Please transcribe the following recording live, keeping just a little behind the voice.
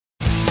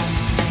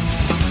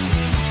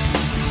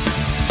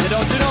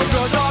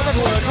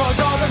drugs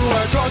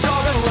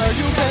are everywhere,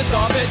 you can't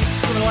stop it.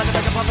 Living like a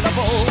bag of pumping a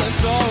bowl and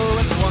throw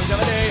it for one time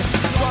a day.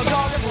 Drugs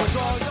are everywhere,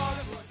 drugs are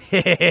everywhere.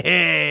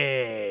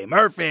 Hey,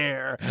 Murph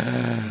here.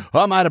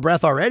 I'm out of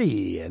breath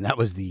already, and that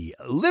was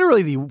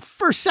literally the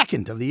first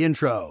second of the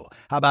intro.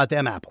 How about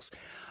them apples?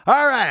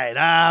 All right,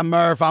 I'm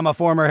Murph. I'm a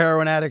former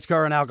heroin addict,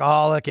 current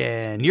alcoholic,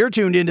 and you're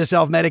tuned into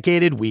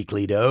Self-Medicated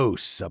Weekly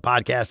Dose, a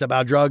podcast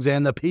about drugs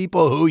and the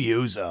people who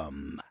use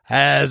them.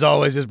 As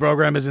always, this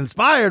program is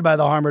inspired by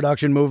the harm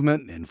reduction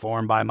movement,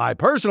 informed by my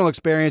personal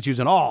experience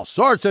using all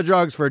sorts of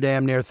drugs for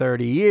damn near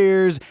 30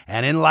 years,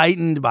 and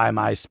enlightened by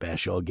my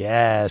special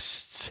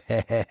guests.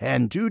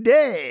 And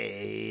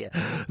today,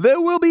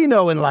 there will be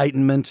no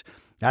enlightenment.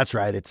 That's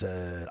right, it's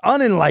an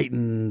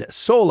unenlightened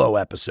solo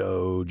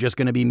episode, just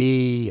going to be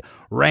me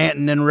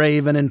ranting and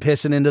raving and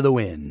pissing into the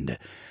wind.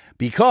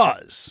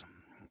 Because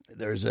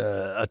there's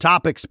a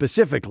topic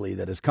specifically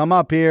that has come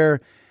up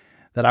here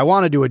that I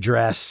wanted to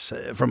address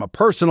from a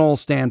personal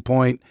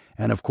standpoint,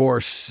 and of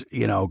course,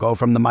 go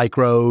from the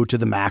micro to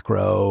the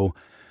macro,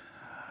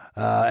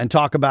 and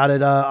talk about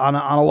it on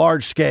a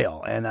large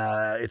scale. And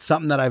it's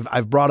something that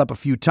I've brought up a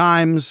few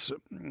times,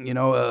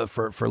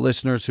 for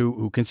listeners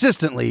who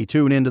consistently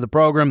tune into the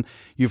program.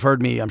 You've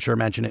heard me, I'm sure,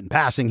 mention it in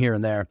passing here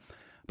and there.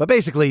 But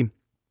basically,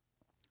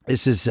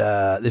 this is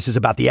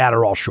about the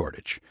Adderall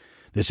shortage,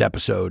 this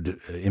episode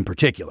in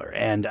particular.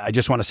 And I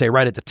just want to say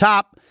right at the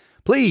top,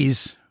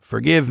 please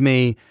forgive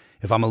me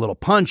if I'm a little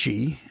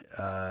punchy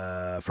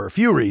for a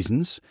few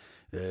reasons.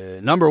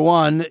 Number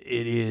one,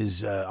 it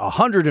is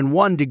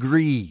 101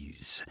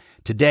 degrees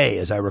today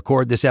as I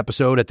record this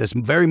episode at this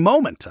very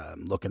moment.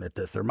 I'm looking at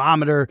the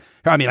thermometer.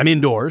 I mean, I'm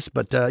indoors,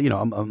 but I'm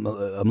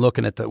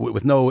looking at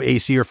with no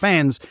AC or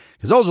fans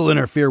because those will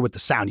interfere with the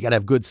sound. You got to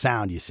have good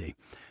sound, you see.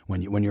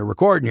 When you're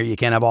recording here, you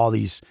can't have all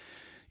these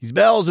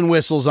bells and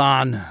whistles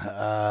on.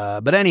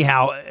 But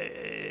anyhow,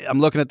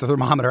 I'm looking at the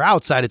thermometer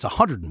outside. It's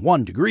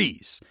 101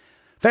 degrees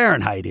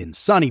Fahrenheit in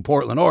sunny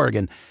Portland,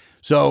 Oregon.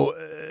 So,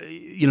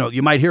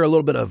 you might hear a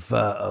little bit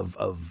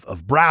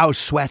of brow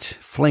sweat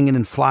flinging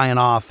and flying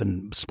off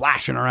and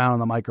splashing around on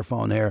the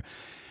microphone there.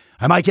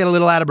 I might get a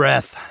little out of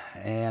breath,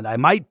 and I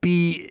might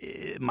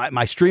be,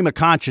 my stream of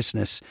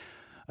consciousness,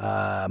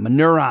 my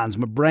neurons,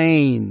 my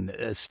brain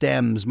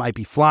stems might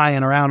be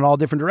flying around in all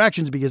different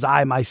directions because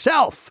I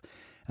myself,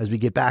 as we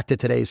get back to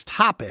today's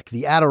topic,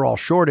 the Adderall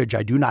shortage,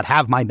 I do not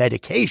have my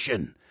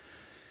medication.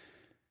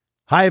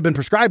 I have been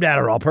prescribed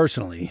Adderall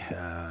personally,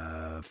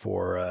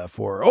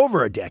 for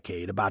over a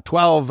decade, about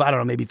 12,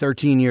 maybe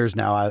 13 years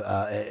now.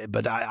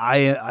 But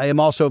I am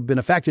also been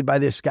affected by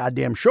this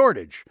goddamn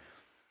shortage,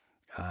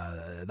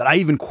 that I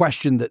even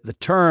questioned the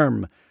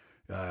term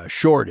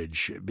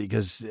shortage,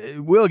 because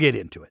we'll get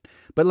into it.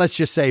 But let's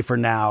just say for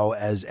now,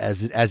 as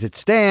it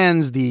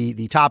stands,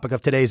 the topic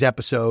of today's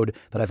episode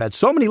that I've had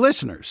so many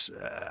listeners,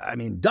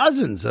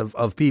 dozens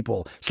of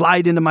people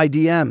slide into my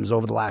DMs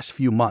over the last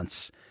few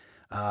months.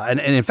 And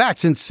in fact,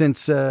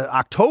 since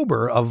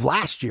October of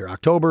last year,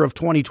 October of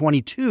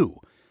 2022,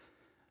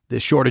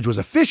 this shortage was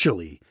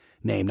officially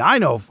named. I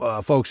know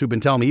folks who've been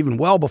telling me even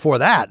well before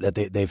that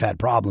they've had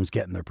problems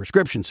getting their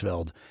prescriptions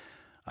filled.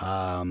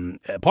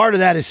 Part of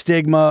that is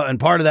stigma, and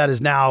part of that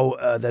is now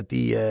that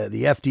the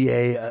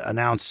FDA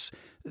announced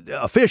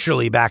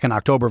officially back in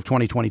October of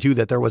 2022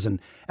 that there was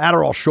an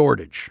Adderall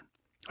shortage,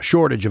 a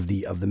shortage of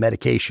the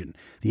medication,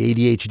 the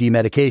ADHD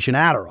medication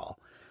Adderall.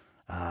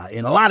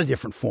 In a lot of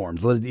different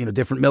forms,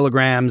 different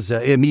milligrams,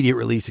 immediate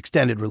release,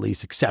 extended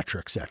release, et cetera,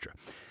 et cetera.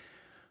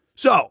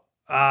 So,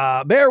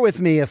 bear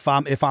with me if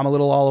I'm a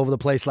little all over the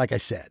place. Like I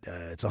said,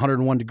 it's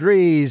 101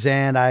 degrees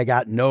and I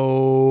got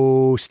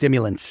no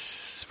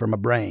stimulants for my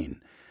brain.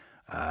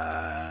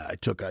 I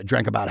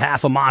drank about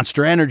half a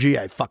Monster Energy.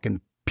 I fucking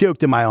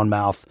puked in my own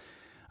mouth.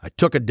 I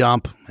took a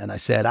dump and I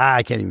said,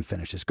 I can't even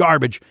finish this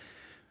garbage.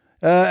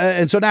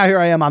 And so now here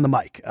I am on the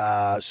mic.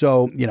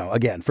 So,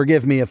 again,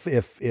 forgive me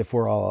if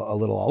we're a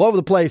little all over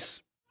the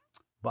place,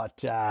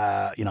 but,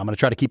 I'm going to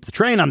try to keep the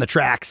train on the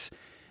tracks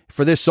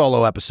for this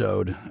solo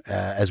episode,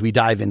 as we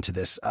dive into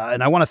this.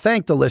 And I want to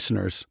thank the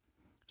listeners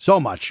so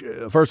much.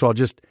 First of all,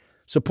 just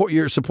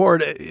your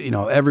support,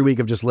 every week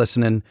of just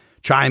listening,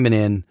 chiming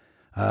in.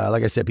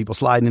 Like I said, people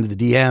sliding into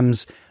the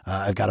DMs.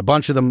 I've got a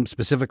bunch of them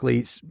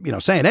specifically,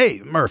 saying,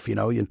 hey, Murph,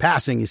 in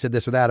passing, you said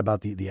this or that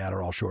about the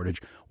Adderall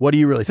shortage. What do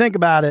you really think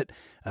about it?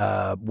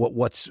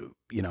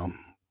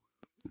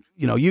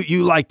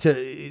 You like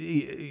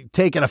to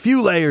take it a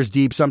few layers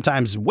deep,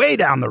 sometimes way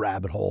down the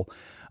rabbit hole.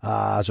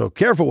 So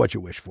careful what you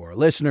wish for,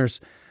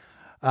 listeners.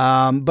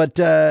 But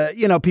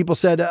people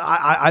said,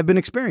 I've been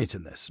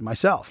experiencing this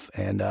myself.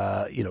 And,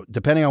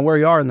 depending on where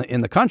you are in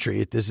the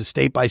country, this is a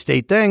state by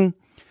state thing.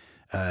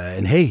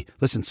 And hey,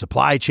 listen,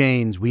 supply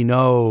chains, we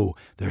know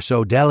they're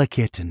so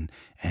delicate and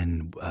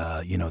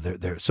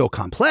they're so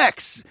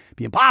complex,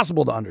 be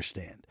impossible to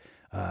understand.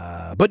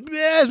 But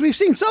as we've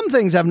seen, some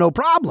things have no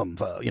problem,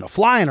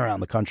 flying around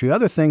the country.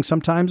 Other things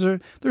sometimes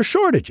there's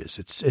shortages.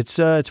 It's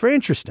very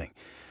interesting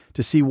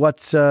to see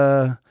what's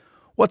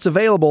what's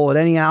available at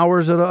any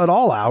hours at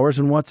all hours,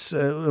 and what's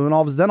and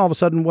all of a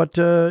sudden what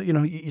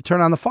you turn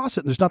on the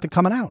faucet and there's nothing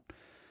coming out.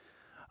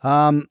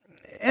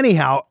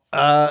 Anyhow,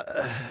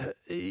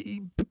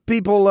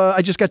 people,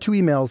 I just got 2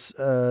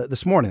 emails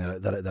this morning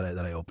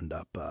that I opened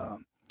up,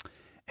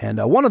 and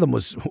one of them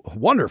was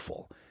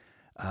wonderful.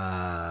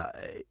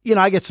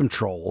 I get some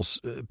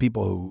trolls,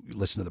 people who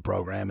listen to the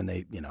program, and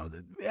they,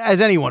 as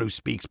anyone who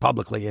speaks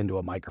publicly into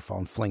a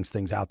microphone flings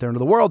things out there into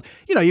the world,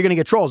 you're going to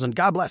get trolls, and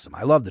God bless them.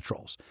 I love the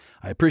trolls.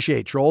 I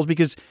appreciate trolls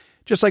because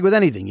just like with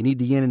anything, you need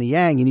the yin and the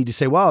yang. You need to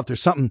say, well, if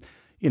there's something,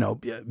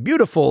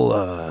 beautiful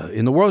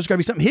in the world, there's got to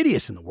be something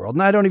hideous in the world.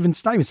 And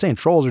it's not even saying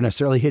trolls are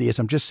necessarily hideous.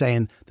 I'm just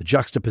saying the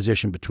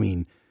juxtaposition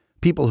between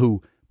people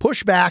who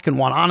push back and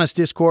want honest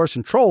discourse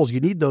and trolls. You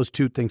need those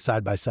two things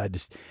side by side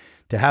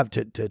to have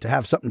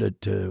something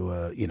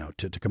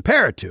to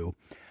compare it to.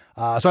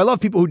 So I love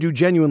people who do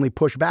genuinely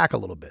push back a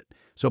little bit.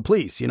 So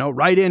please,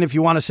 write in if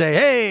you want to say,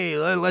 hey,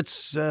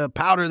 let's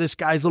powder this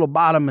guy's little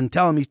bottom and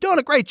tell him he's doing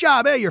a great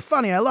job. Hey, you're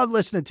funny. I love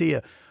listening to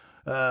you.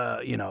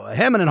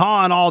 Hemming and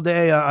hawing all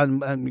day.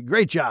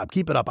 Great job.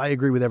 Keep it up. I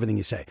agree with everything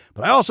you say.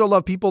 But I also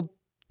love people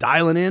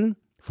dialing in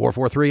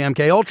 443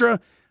 MK Ultra,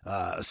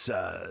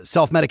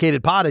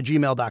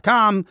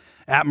 selfmedicatedpod@gmail.com,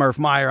 @Murph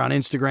Meyer on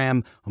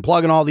Instagram. I'm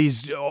plugging all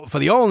these for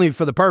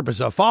the purpose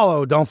of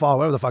follow, don't follow,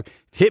 whatever the fuck.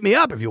 Hit me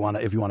up if you want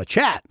to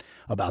chat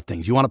about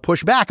things. You want to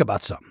push back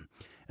about something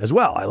as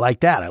well. I like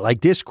that. I like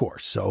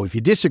discourse. So if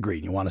you disagree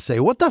and you want to say,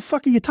 what the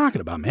fuck are you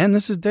talking about, man?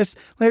 There's this.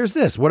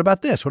 What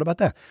about this? What about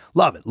that?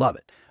 Love it. Love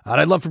it. And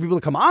I'd love for people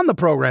to come on the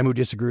program who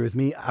disagree with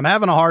me. I'm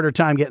having a harder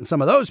time getting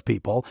some of those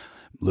people.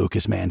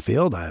 Lucas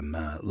Manfield, I'm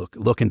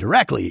looking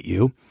directly at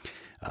you,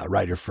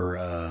 writer for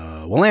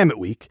Willamette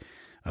Week,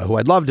 who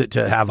I'd love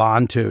to have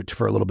on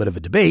for a little bit of a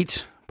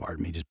debate.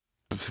 Pardon me, just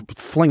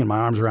flinging my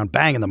arms around,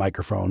 banging the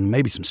microphone.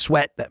 Maybe some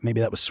sweat.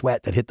 Maybe that was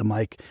sweat that hit the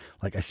mic.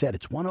 Like I said,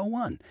 it's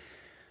 101.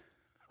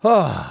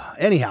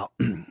 Anyhow,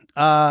 the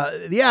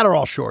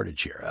Adderall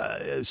shortage here.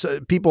 So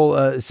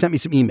people sent me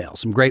some emails,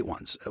 some great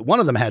ones.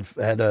 One of them had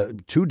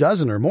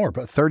 24 or more,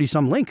 but 30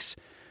 some links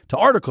to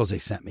articles they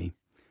sent me.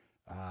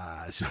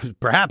 So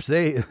perhaps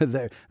their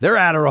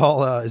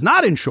Adderall is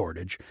not in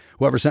shortage.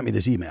 Whoever sent me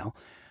this email,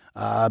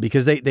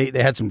 because they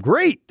had some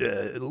great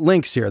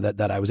links here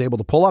that I was able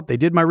to pull up. They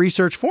did my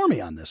research for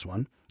me on this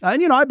one,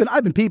 and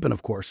I've been peeping.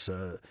 Of course,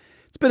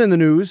 it's been in the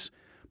news.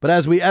 But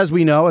as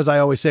we know, as I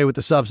always say with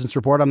the Substance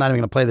Report, I'm not even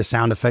going to play the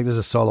sound effect. This is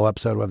a solo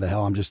episode. What the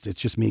hell? It's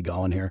just me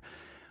going here.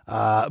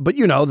 But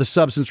the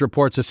Substance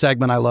Report's a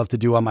segment I love to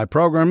do on my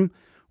program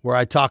where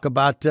I talk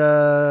about,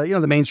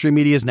 the mainstream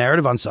media's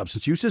narrative on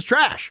substance use is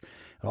trash.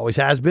 It always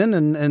has been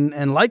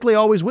and likely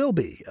always will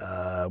be.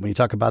 When you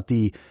talk about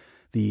the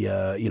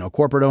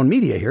corporate owned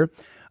media here.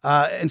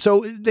 And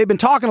so they've been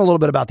talking a little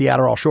bit about the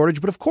Adderall shortage,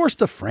 but of course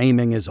the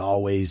framing is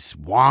always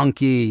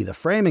wonky. The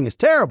framing is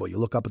terrible. You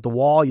look up at the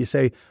wall, you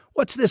say,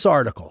 what's this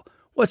article?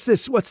 What's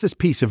this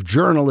piece of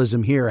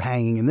journalism here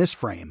hanging in this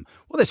frame?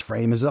 Well, this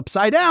frame is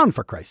upside down,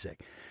 for Christ's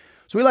sake.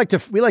 So we like to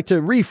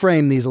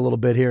reframe these a little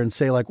bit here and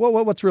say like,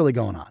 what's really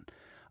going on?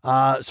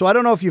 So I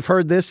don't know if you've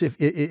heard this,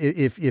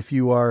 if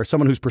you are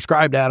someone who's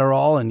prescribed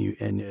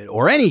Adderall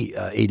or any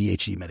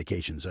ADHD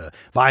medications,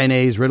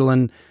 Vyvanse,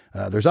 Ritalin,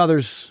 there's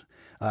others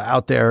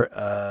out there.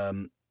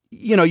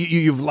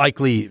 You've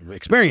likely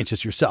experienced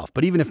this yourself,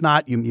 but even if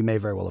not, you may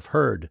very well have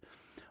heard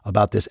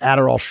about this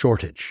Adderall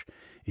shortage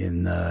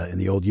in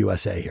the old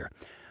USA here.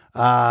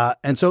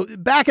 And so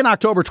back in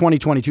October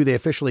 2022, they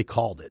officially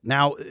called it.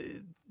 Now,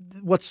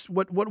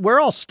 where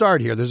I'll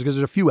start here, there's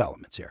a few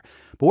elements here,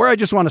 but where I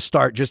just want to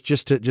start,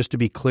 just to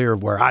be clear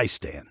of where I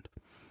stand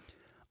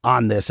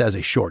on this as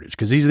a shortage,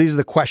 because these are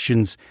the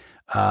questions.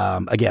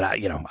 Again,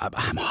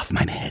 I'm off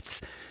my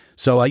meds,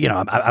 so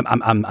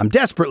I'm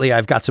desperately.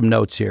 I've got some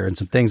notes here and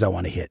some things I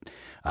want to hit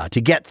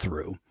to get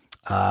through.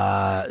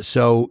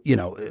 So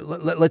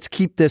let's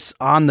keep this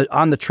on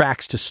the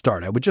tracks to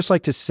start. I would just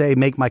like to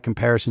make my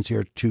comparisons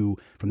here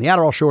from the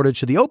Adderall shortage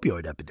to the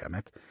opioid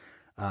epidemic.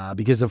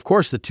 Because of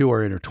course the two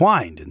are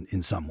intertwined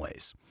in some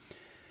ways.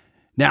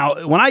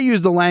 Now, when I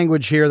use the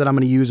language here that I'm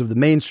going to use of the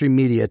mainstream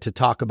media to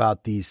talk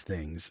about these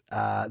things,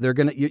 you're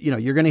going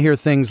to hear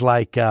things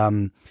like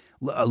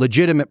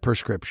legitimate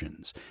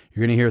prescriptions.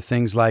 You're going to hear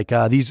things like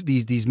these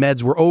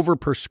meds were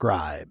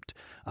overprescribed.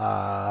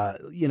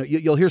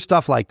 You'll hear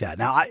stuff like that.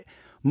 Now,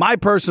 my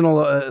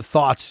personal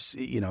thoughts,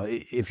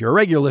 if you're a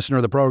regular listener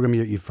of the program,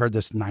 you've heard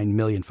this 9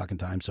 million fucking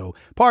times. So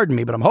pardon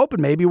me, but I'm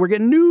hoping maybe we're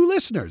getting new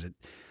listeners. It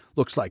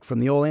looks like from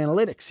the old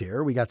analytics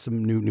here, we got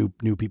some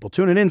new people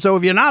tuning in. So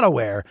if you're not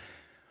aware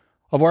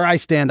of where I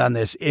stand on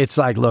this, it's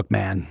like, look,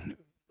 man,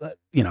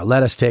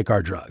 let us take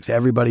our drugs.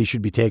 Everybody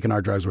should be taking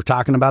our drugs. We're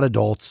talking about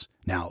adults.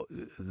 Now,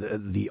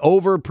 the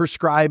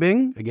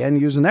over-prescribing, again,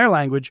 using their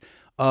language,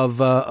 of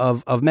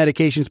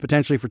medications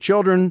potentially for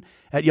children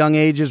at young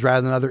ages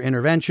rather than other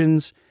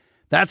interventions,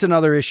 that's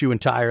another issue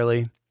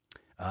entirely.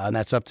 And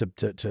that's up to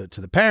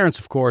the parents,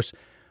 of course.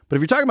 But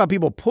if you're talking about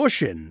people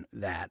pushing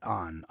that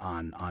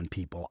on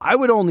people, I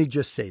would only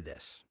just say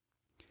this.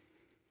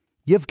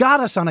 You've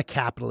got us on a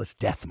capitalist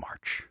death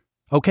march.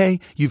 Okay?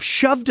 You've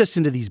shoved us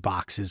into these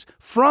boxes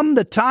from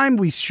the time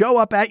we show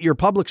up at your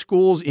public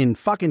schools in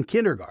fucking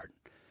kindergarten,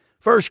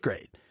 first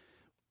grade,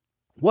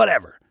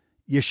 whatever.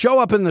 You show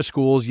up in the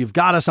schools, you've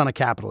got us on a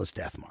capitalist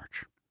death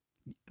march,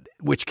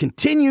 which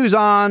continues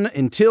on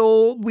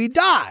until we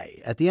die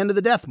at the end of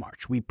the death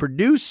march. We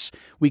produce,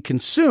 we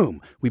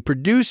consume. We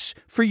produce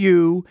for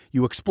you.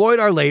 You exploit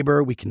our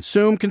labor. We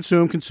consume,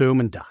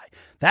 and die.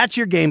 That's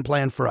your game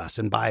plan for us.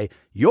 And by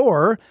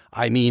your,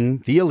 I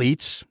mean the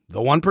elites,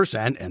 the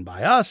 1%, and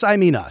by us, I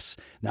mean us.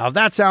 Now, if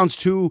that sounds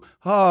too,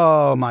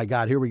 oh my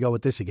God, here we go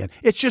with this again.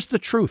 It's just the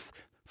truth.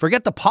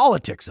 Forget the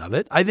politics of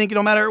it. I think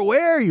no matter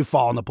where you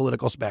fall on the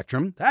political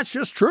spectrum, that's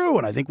just true.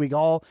 And I think we've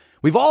all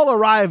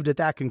arrived at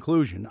that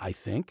conclusion, I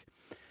think.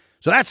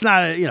 So that's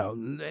not,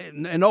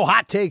 no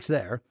hot takes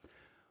there.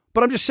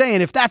 But I'm just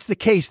saying, if that's the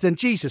case, then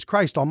Jesus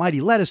Christ Almighty,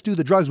 let us do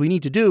the drugs we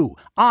need to do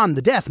on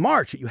the death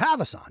march that you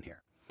have us on here.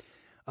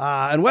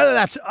 And whether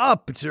that's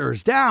ups or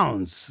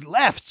downs,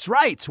 lefts,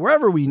 rights,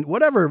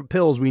 whatever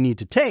pills we need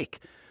to take,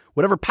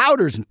 whatever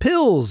powders and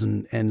pills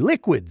and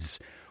liquids,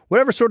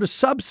 whatever sort of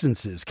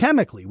substances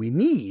chemically we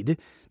need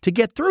to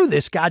get through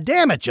this,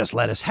 goddammit, just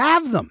let us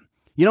have them.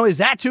 Is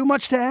that too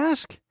much to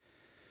ask?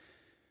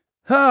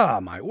 Oh,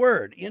 my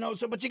word.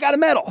 But you got to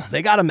meddle.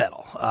 They got to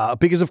meddle.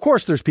 Because, of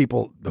course, there's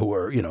people who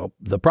are,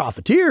 the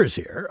profiteers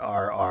here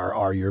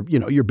are your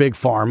big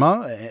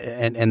pharma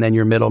and then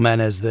your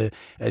middlemen as your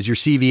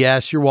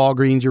CVS, your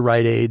Walgreens, your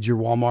Rite Aids, your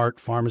Walmart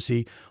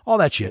pharmacy, all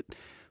that shit.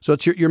 So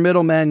it's your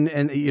middlemen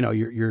and, your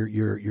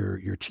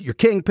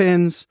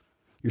kingpins,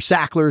 your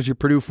Sacklers, your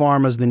Purdue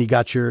Pharmas. Then you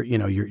got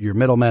your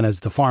middlemen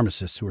as the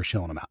pharmacists who are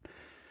shilling them out.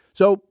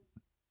 So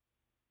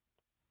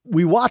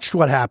we watched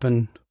what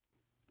happened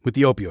with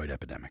the opioid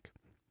epidemic.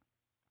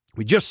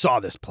 We just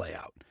saw this play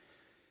out.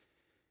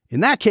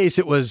 In that case,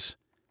 it was,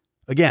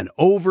 again,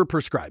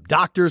 overprescribed.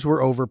 Doctors were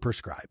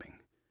overprescribing.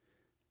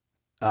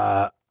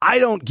 I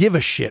don't give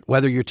a shit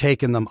whether you're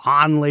taking them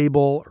on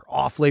label or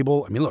off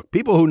label. I mean, look,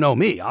 people who know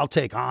me, I'll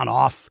take on,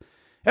 off,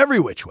 every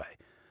which way.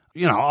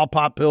 I'll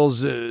pop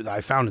pills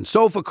I found in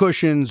sofa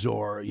cushions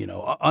or,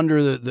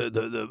 under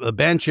the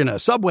bench in a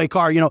subway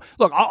car.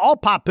 Look, I'll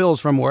pop pills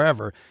from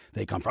wherever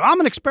they come from. I'm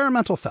an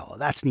experimental fella.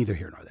 That's neither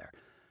here nor there.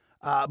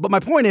 But my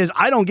point is,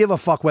 I don't give a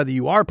fuck whether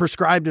you are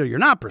prescribed it or you're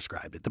not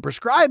prescribed it. The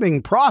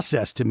prescribing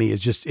process to me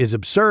is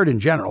absurd in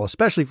general,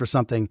 especially for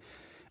something,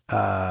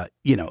 from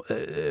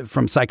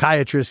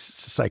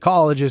psychiatrists,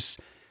 psychologists.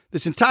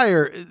 This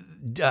entire,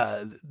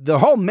 the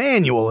whole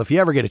manual, if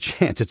you ever get a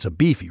chance, it's a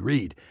beefy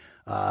read.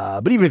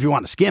 But even if you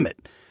want to skim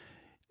it,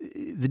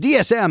 the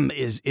DSM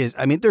is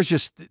there's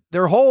just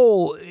their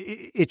whole,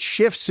 it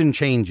shifts and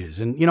changes.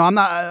 And, I'm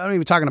not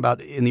even talking about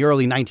in the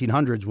early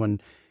 1900s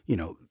when,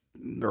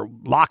 they're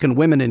locking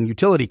women in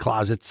utility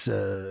closets,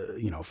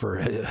 for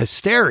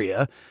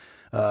hysteria,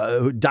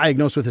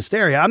 diagnosed with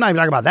hysteria. I'm not even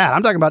talking about that.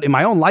 I'm talking about in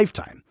my own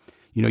lifetime.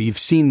 You've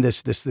seen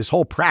this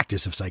whole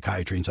practice of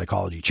psychiatry and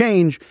psychology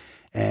change,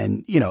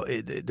 and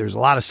there's a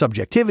lot of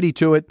subjectivity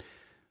to it.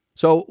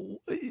 So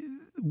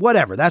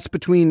whatever, that's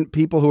between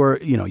people who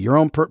are your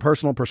own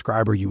personal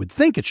prescriber. You would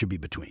think it should be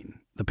between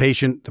the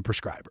patient, the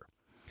prescriber.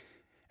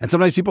 And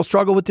sometimes people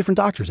struggle with different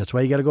doctors. That's why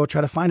you got to go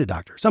try to find a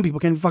doctor. Some people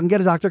can't even fucking get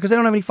a doctor because they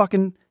don't have any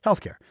fucking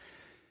healthcare.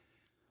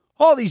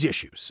 All these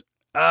issues,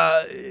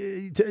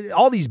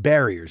 all these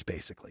barriers,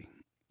 basically,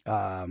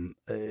 for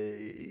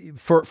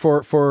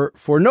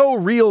no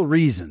real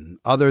reason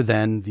other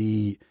than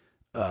the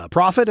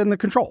profit and the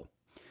control.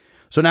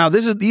 So now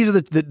these are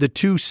the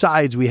two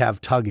sides we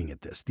have tugging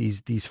at this.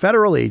 These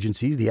federal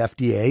agencies, the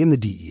FDA and the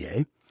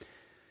DEA,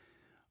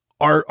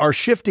 are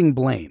shifting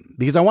blame,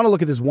 because I want to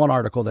look at this one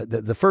article that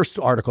the first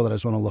article that I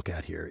just want to look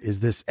at here is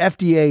this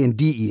FDA and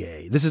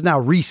DEA. This is now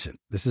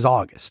recent. This is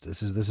August.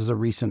 This is a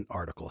recent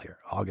article here,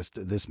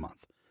 August this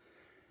month,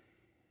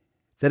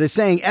 that is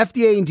saying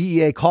FDA and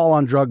DEA call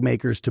on drug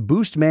makers to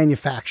boost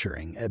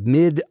manufacturing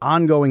amid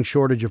ongoing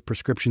shortage of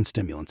prescription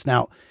stimulants.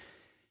 Now,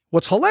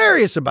 what's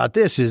hilarious about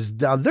this is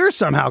now they're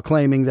somehow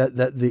claiming that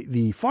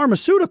the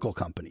pharmaceutical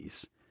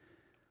companies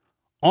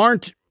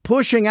aren't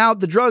pushing out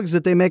the drugs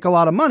that they make a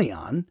lot of money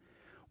on,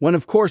 when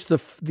of course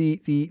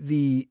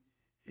the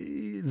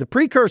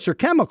precursor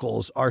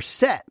chemicals are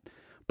set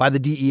by the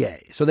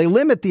DEA. So they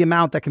limit the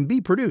amount that can be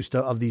produced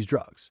of these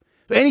drugs.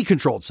 Any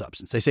controlled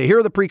substance. They say, here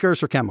are the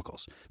precursor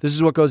chemicals. This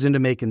is what goes into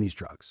making these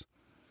drugs.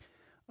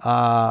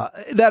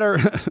 That are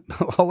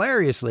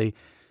hilariously,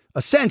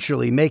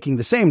 essentially making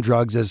the same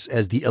drugs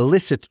as the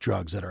illicit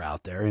drugs that are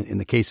out there. In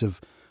the case of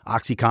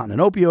OxyContin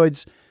and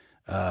opioids,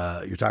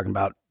 you're talking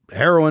about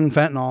heroin,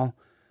 fentanyl.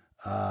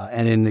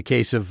 And in the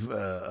case of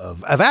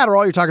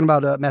Adderall, you're talking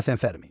about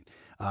methamphetamine.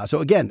 So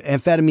again,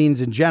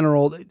 amphetamines in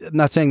general, I'm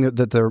not saying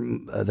that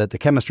the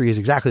chemistry is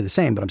exactly the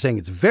same, but I'm saying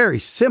it's very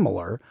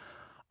similar.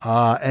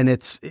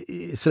 And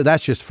so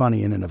that's just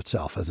funny in and of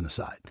itself as an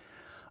aside.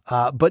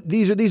 But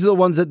these are the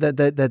ones that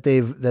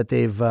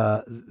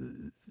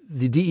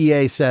the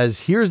DEA says,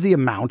 here's the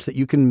amount that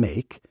you can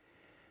make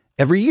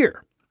every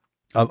year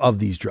of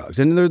these drugs.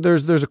 And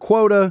there's a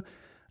quota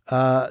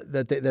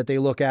that they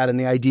look at, and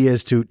the idea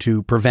is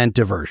to prevent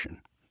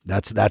diversion.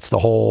 That's the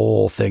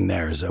whole thing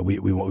there is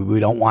we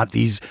don't want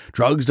these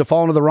drugs to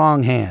fall into the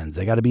wrong hands.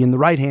 They got to be in the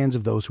right hands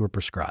of those who are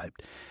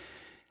prescribed.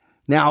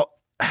 Now,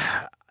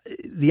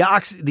 the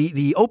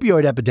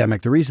opioid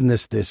epidemic, the reason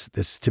this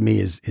to me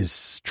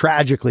is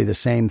tragically the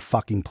same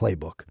fucking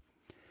playbook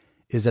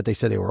is that they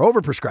said they were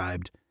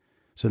overprescribed.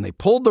 So then they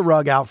pulled the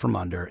rug out from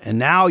under. And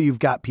now you've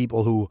got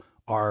people who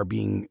are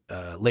being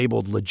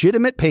labeled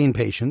legitimate pain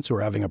patients who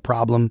are having a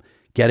problem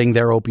getting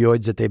their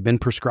opioids that they've been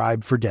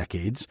prescribed for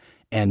decades.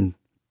 And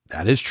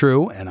that is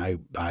true. And I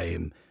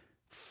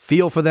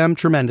feel for them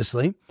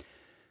tremendously.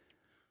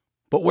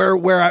 But where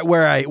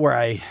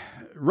I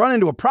run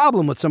into a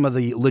problem with some of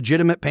the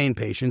legitimate pain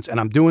patients, and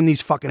I'm doing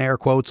these fucking air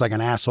quotes like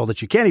an asshole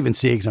that you can't even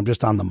see because I'm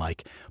just on the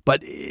mic,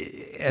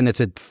 and it's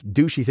a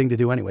douchey thing to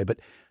do anyway, but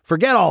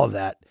forget all of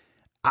that.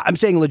 I'm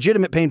saying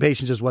legitimate pain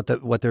patients is what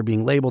they're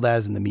being labeled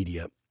as in the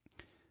media.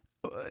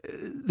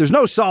 There's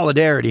no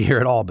solidarity here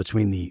at all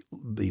between the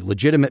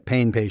legitimate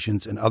pain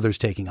patients and others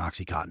taking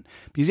OxyContin.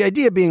 Because the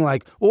idea being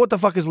like, well, what the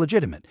fuck is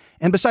legitimate?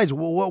 And besides,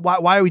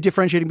 why are we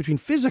differentiating between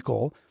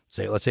physical,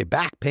 let's say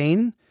back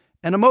pain,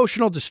 and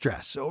emotional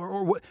distress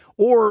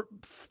or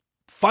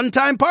fun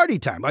time, party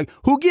time? Like,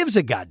 who gives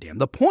a goddamn?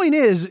 The point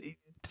is,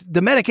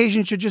 the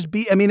medication should just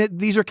be,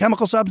 these are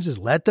chemical substances.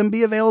 Let them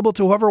be available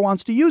to whoever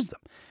wants to use them.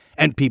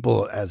 And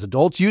people as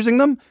adults using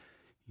them,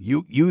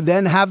 you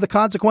then have the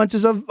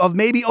consequences of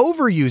maybe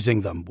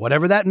overusing them,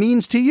 whatever that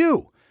means to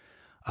you,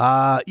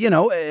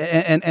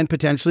 and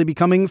potentially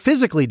becoming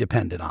physically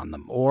dependent on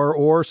them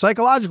or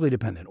psychologically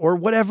dependent or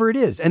whatever it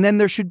is. And then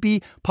there should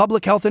be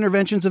public health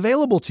interventions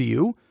available to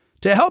you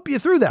to help you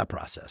through that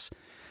process.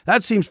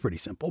 That seems pretty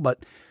simple,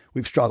 but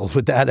we've struggled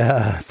with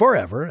that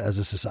forever as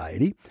a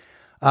society.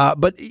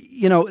 But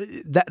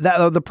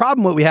the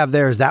problem what we have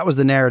there is that was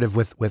the narrative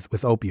with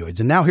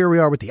opioids. And now here we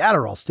are with the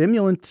Adderall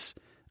stimulants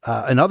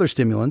and other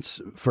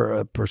stimulants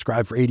for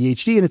prescribed for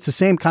ADHD. And it's the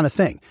same kind of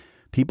thing.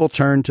 People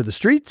turn to the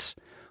streets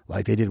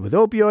like they did with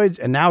opioids.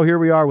 And now here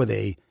we are with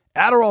a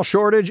Adderall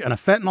shortage and a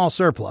fentanyl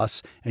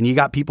surplus. And you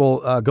got people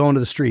going to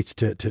the streets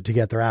to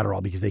get their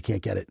Adderall because they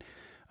can't get it,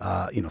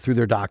 through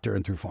their doctor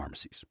and through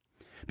pharmacies.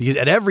 Because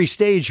at every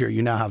stage here,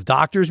 you now have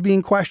doctors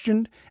being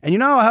questioned and you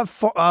now have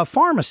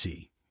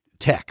pharmacy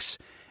techs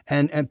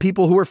and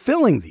people who are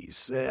filling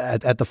these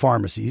at the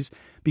pharmacies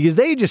because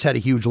they just had a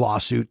huge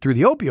lawsuit through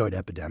the opioid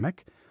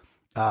epidemic.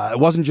 It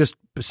wasn't just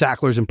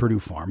Sacklers and Purdue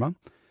Pharma.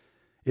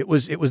 It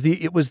was your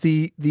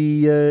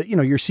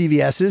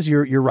CVS's,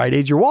 your Rite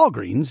Aids, your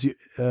Walgreens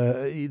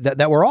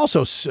that were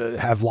also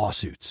have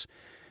lawsuits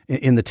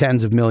in the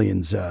tens of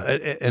millions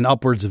and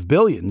upwards of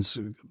billions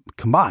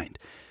combined.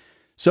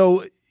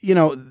 So,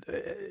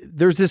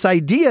 there's this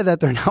idea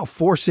that they're now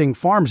forcing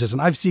pharmacists.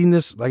 And I've seen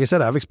this, like I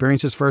said, I've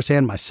experienced this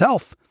firsthand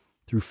myself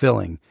through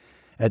filling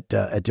at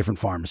different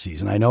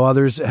pharmacies. And I know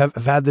others have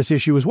had this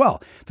issue as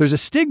well. There's a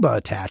stigma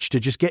attached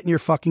to just getting your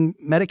fucking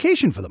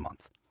medication for the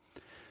month.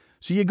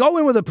 So you go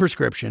in with a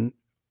prescription,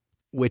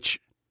 which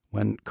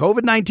when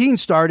COVID-19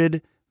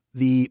 started,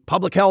 the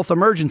public health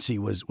emergency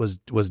was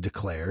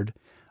declared.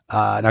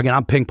 And again,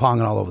 I'm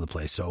ping-ponging all over the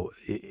place, so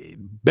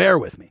bear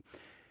with me.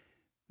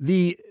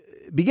 The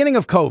beginning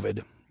of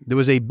COVID, there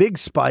was a big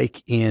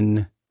spike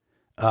in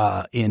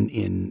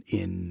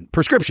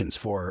prescriptions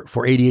for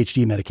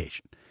ADHD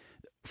medication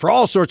for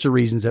all sorts of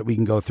reasons that we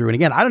can go through. And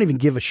again, I don't even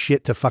give a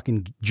shit to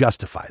fucking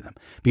justify them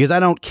because I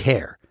don't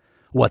care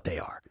what they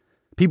are.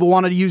 People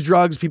wanted to use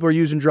drugs. People are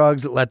using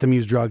drugs. Let them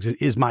use drugs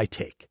is my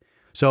take.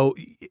 So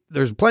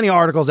there's plenty of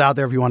articles out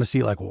there if you want to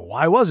see like, well,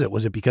 why was it?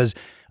 Was it because,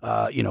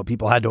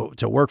 people had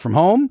to work from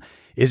home?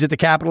 Is it the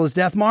capitalist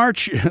death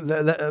march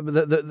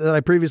that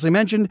I previously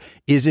mentioned?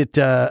 Is it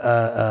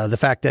the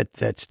fact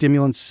that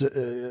stimulants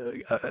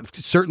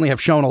certainly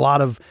have shown a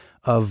lot of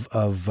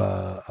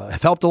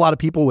have helped a lot of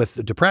people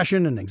with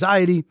depression and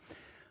anxiety?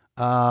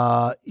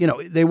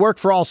 They work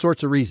for all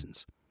sorts of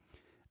reasons.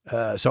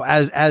 So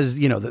as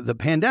the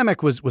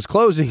pandemic was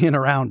closing in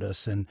around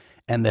us and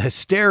the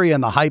hysteria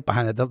and the hype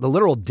behind it, the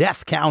literal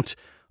death count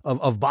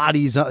of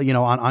bodies,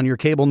 on your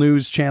cable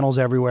news channels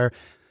everywhere.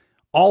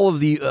 All of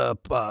the,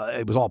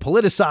 it was all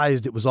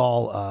politicized. It was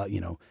all,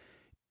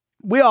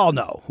 we all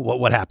know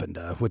what happened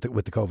with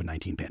the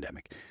COVID-19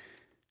 pandemic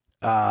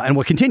and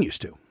what continues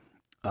to,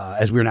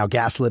 as we're now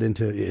gaslit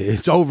into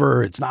it's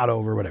over, it's not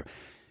over, whatever.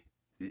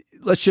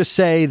 Let's just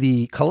say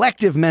the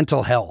collective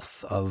mental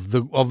health of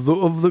the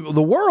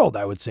world,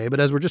 I would say, but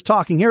as we're just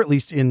talking here, at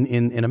least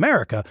in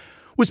America,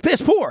 was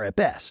piss poor at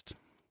best.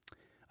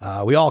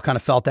 We all kind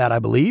of felt that, I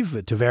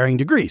believe, to varying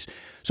degrees.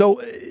 So,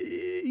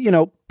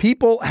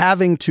 people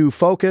having to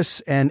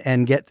focus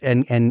and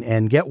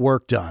get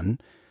work done,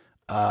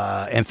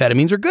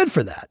 amphetamines are good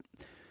for that.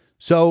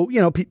 So,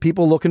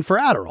 people looking for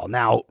Adderall.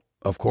 Now,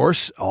 of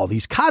course, all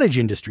these cottage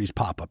industries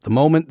pop up the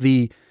moment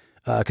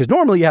because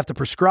normally you have to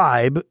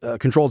prescribe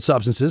controlled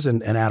substances,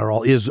 and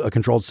Adderall is a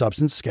controlled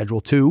substance,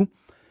 Schedule II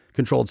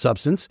controlled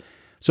substance.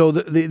 So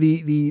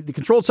the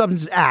Controlled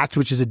Substances Act,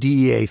 which is a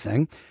DEA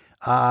thing,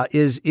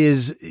 is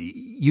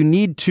you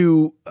need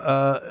to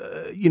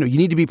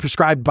be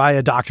prescribed by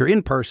a doctor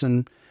in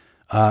person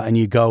and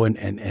you go and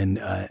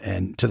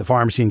to the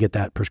pharmacy and get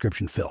that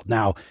prescription filled.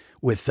 Now,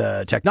 with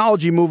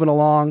technology moving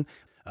along,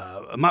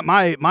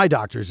 my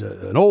doctor's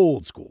an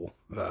old school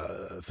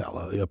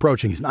fellow,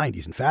 approaching his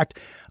 90s, in fact.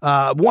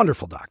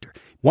 Wonderful doctor,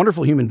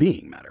 wonderful human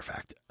being, matter of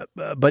fact.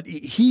 But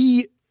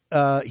he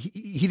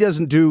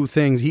doesn't do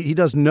things. He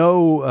does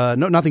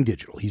nothing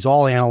digital. He's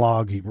all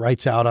analog. He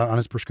writes out on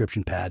his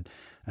prescription pad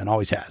and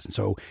always has. And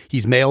so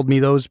he's mailed me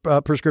those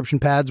prescription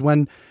pads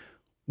when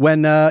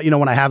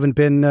I haven't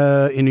been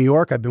in New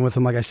York. I've been with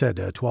him, like I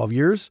said, 12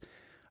 years.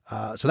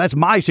 So that's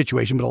my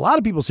situation. But a lot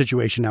of people's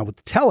situation now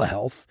with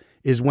telehealth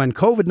is when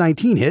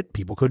COVID-19 hit,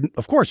 you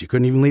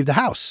couldn't even leave the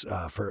house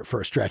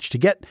for a stretch to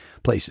get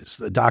places.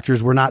 The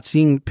doctors were not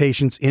seeing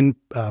patients in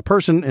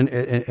person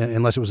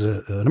unless it was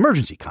an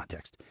emergency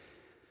context.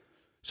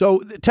 So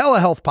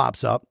telehealth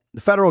pops up.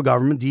 The federal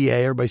government, DEA,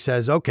 everybody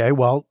says, okay,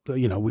 well,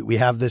 we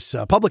have this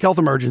public health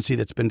emergency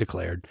that's been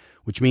declared,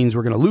 which means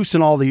we're going to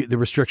loosen all the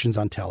restrictions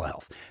on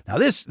telehealth. Now,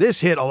 this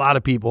hit a lot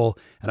of people,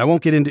 and I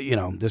won't get into,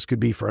 this could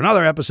be for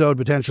another episode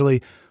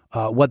potentially,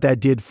 what that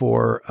did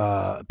for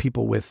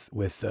people with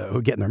who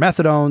are getting their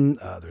methadone,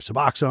 their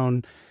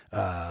Suboxone,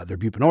 their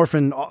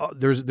buprenorphine.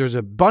 There's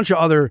a bunch of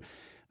other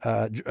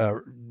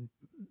there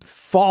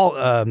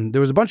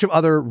was a bunch of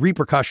other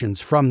repercussions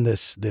from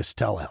this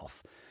telehealth.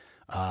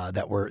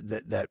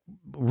 That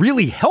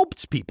really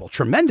helped people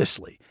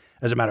tremendously,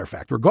 as a matter of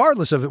fact,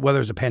 regardless of whether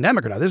it's a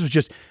pandemic or not.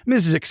 This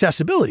is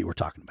accessibility we're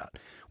talking about,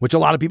 which a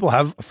lot of people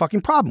have a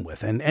fucking problem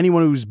with. And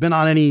anyone who's been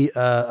on any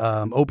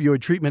opioid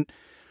treatment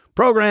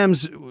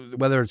programs,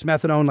 whether it's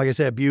methadone, like I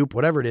said, bupe,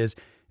 whatever it is,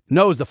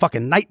 knows the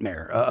fucking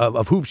nightmare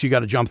of hoops you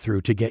got to jump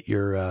through to get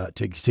your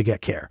to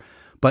get care.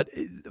 But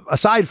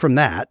aside from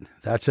that,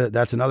 that's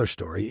another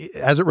story.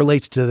 As it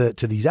relates to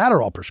these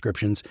Adderall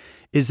prescriptions,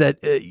 is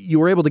that you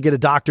were able to get a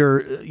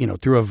doctor,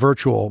 through a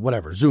virtual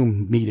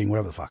Zoom meeting,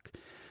 whatever the fuck,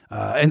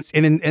 and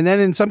then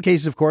in some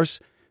cases, of course,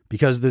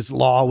 because this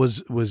law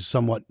was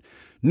somewhat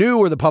new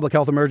or the public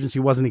health emergency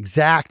wasn't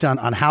exact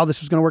on how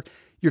this was going to work,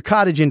 your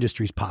cottage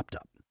industries popped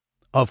up.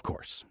 Of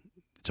course,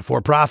 it's a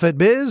for-profit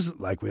biz,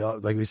 like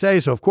we say.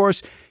 So of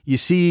course, you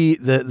see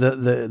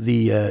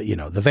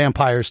the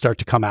vampires start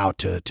to come out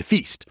to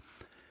feast.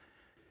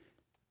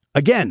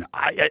 Again,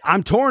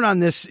 I'm torn on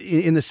this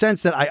in the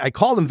sense that I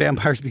call them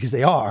vampires because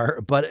they are,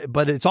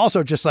 but it's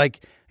also just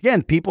like,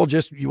 again, people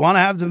you want to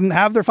have them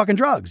have their fucking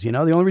drugs. The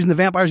only reason the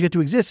vampires get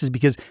to exist is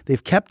because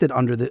they've kept it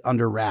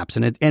under wraps,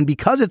 and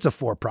because it's a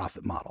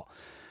for-profit model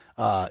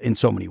in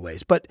so many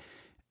ways. But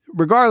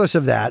regardless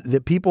of that,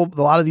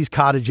 a lot of these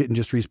cottage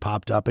industries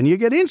popped up, and you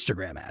get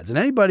Instagram ads, and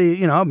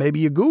anybody, maybe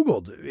you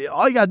Googled,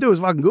 all you got to do is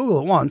fucking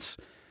Google it once,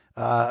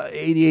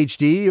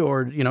 ADHD,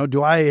 or,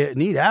 do I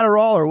need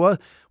Adderall, or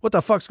what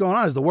the fuck's going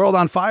on? Is the world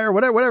on fire?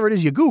 Whatever it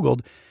is you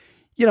Googled,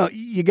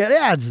 you get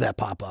ads that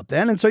pop up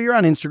then. And so you're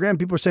on Instagram.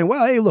 People are saying,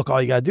 well, hey, look,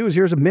 all you got to do is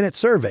here's a minute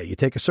survey. You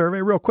take a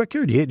survey real quick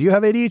here. Do you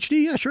have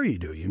ADHD? Yeah, sure you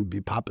do. You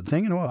pop a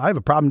thing, I have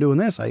a problem doing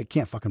this. I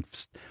can't fucking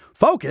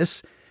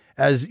focus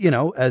as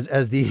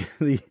the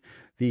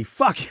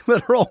fucking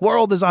literal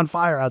world is on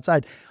fire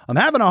outside. I'm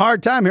having a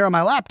hard time here on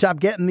my laptop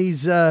getting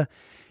these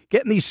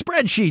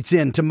spreadsheets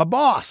in to my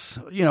boss,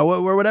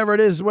 or whatever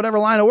it is, whatever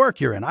line of work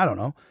you're in. I don't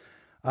know.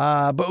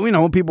 But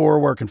when people were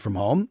working from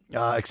home,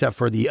 except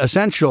for the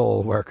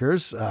essential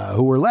workers,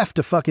 who were left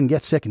to fucking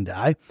get sick and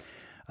die,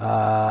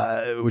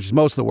 which is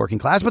most of the working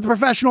class, but the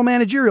professional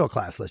managerial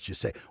class, let's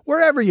just say,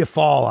 wherever you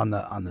fall on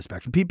the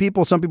spectrum,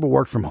 some people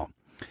worked from home,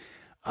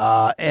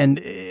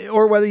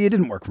 or whether you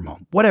didn't work from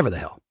home, whatever the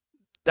hell.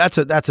 That's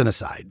an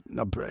aside.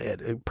 I'll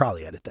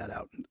probably edit that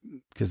out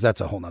because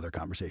that's a whole nother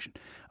conversation.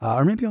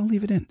 Or maybe I'll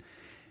leave it in.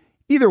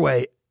 Either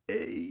way,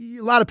 a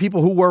lot of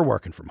people who were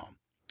working from home,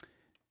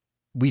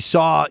 we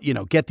saw,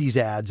 get these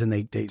ads,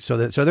 and so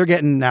they're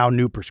getting now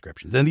new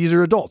prescriptions. And these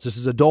are adults. This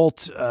is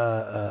adult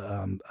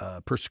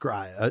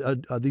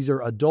prescribe. These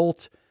are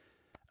adult.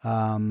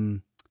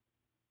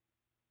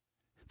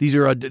 These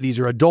are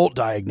adult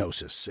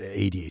diagnosis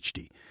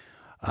ADHD.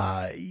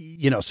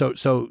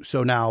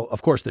 So now,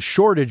 of course, the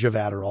shortage of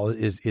Adderall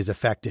is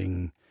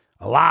affecting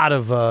a lot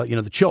of,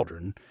 the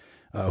children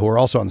who are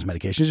also on this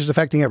medication. It's just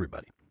affecting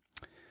everybody.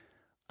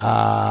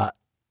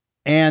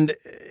 And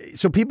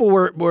so people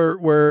were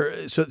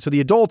the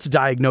adult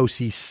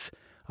diagnosis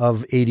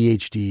of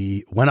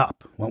ADHD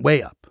went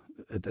way up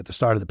at the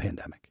start of the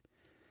pandemic.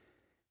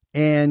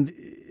 And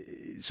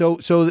so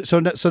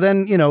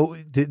then,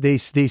 they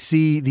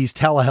see these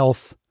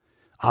telehealth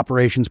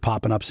operations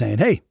popping up saying,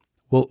 hey,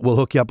 We'll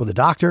hook you up with a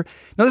doctor.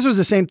 Now, this was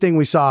the same thing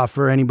we saw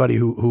for anybody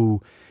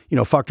who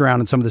fucked around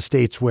in some of the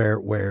states where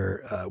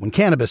when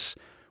cannabis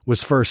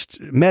was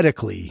first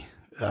medically,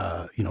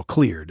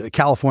 cleared.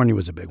 California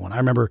was a big one. I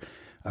remember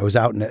I was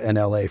out in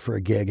LA for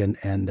a gig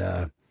and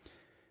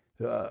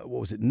what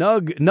was it?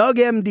 Nug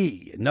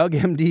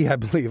MD, I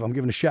believe. I'm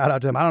giving a shout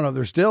out to them. I don't know if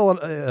there's still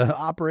an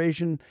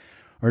operation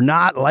or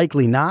not,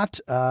 likely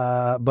not.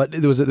 But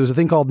there was a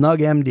thing called Nug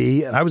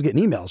MD, and I was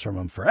getting emails from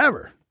them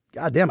forever.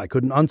 God damn, I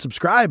couldn't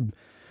unsubscribe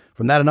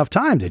from that enough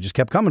times. They just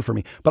kept coming for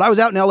me. But I was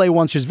out in LA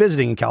once just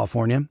visiting in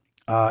California.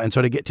 And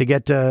so to get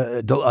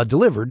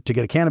delivered, to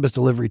get a cannabis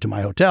delivery to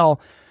my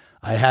hotel,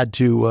 I had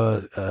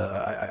to,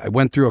 I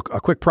went through a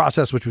quick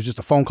process, which was just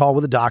a phone call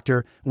with a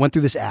doctor, went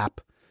through this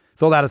app,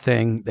 filled out a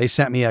thing. They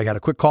sent me, I got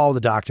a quick call with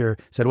the doctor,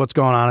 said, what's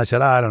going on? I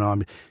said, I don't know.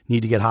 I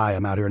need to get high.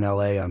 I'm out here in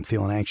LA. I'm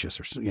feeling anxious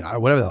or,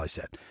 whatever the hell I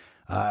said.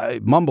 I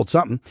mumbled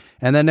something.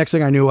 And then next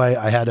thing I knew,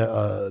 I had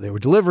they were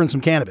delivering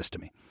some cannabis to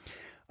me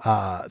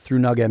through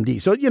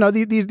NugMD. So,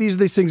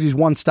 these things, these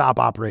one-stop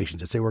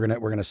operations that say we're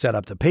going to set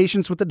up the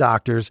patients with the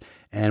doctors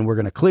and we're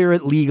going to clear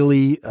it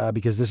legally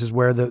because this is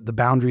where the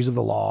boundaries of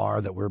the law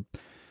are that we're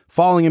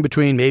falling in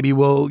between. Maybe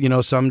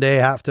we'll, someday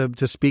have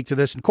to speak to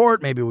this in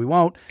court. Maybe we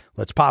won't.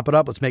 Let's pop it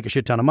up. Let's make a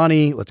shit ton of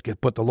money. Let's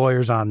put the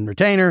lawyers on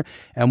retainer,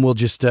 and we'll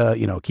just,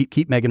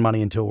 keep making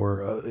money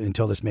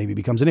until this maybe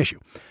becomes an issue.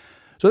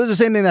 So this is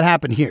the same thing that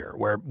happened here,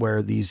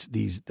 where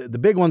the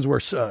big ones were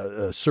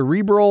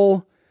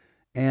cerebral,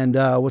 and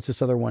what's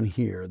this other one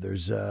here?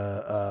 There's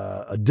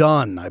a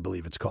Done, I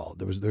believe it's called.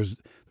 There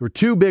were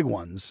two big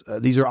ones.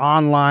 These are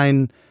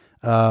online,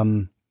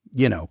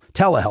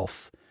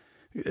 telehealth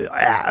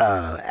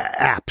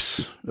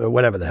apps,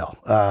 whatever the hell.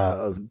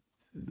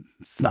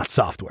 Not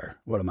software.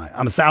 What am I?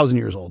 I'm 1,000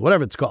 years old.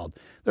 Whatever it's called.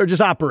 They're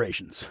just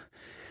operations.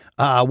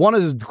 One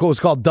was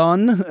called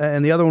Done,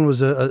 and the other one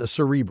was a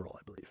cerebral,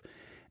 I believe.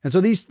 And so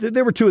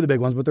there were two of the big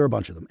ones, but there were a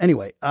bunch of them.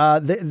 Anyway,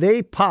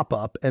 they pop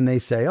up and they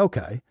say,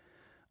 okay,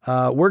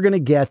 we're going to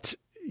get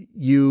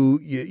we're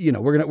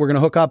going to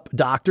hook up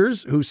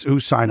doctors who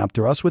sign up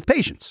through us with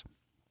patients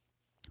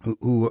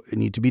who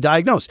need to be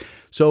diagnosed.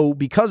 So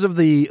because of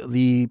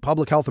the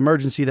public health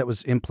emergency that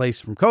was in place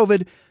from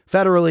COVID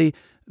federally,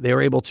 they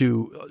were able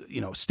to,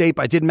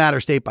 it didn't matter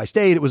state by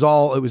state. It was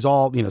all,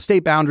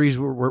 state boundaries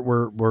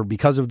were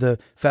because of the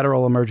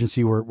federal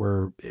emergency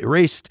were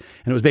erased.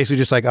 And it was basically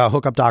just like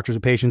hook up doctors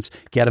with patients,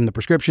 get them the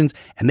prescriptions,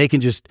 and they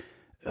can just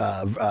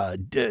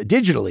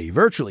digitally,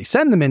 virtually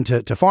send them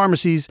into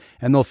pharmacies,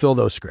 and they'll fill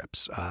those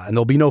scripts. And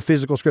there'll be no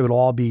physical script. It'll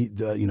all be,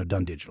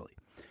 done digitally.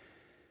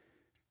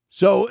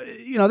 So,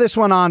 this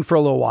went on for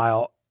a little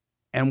while.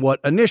 And what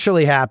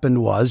initially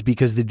happened was,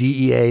 because the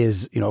DEA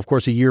is, of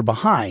course, a year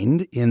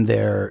behind in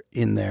their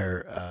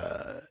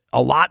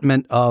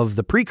allotment of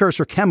the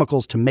precursor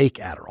chemicals to make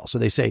Adderall. So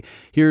they say,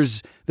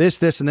 here's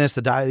this, and this,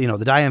 the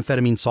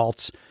diamphetamine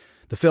salts,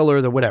 the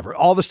filler, the whatever,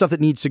 all the stuff that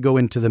needs to go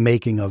into the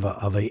making of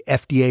a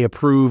FDA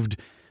approved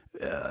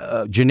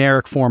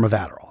generic form of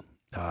Adderall.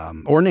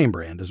 Or name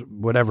brand, is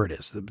whatever it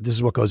is. This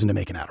is what goes into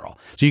making Adderall.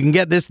 So you can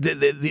get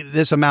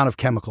this amount of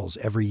chemicals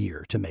every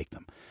year to make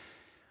them.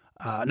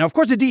 Now, of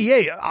course, the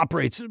DEA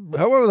operates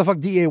however the fuck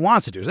DEA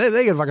wants to do. So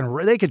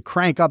they could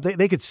crank up.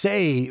 They could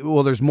say,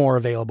 well, there's more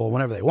available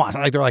whenever they want.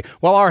 Like they're like,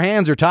 well, our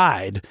hands are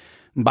tied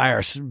by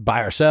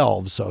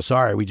ourselves. So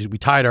sorry, we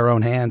tied our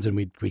own hands and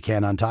we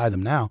can't untie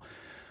them now.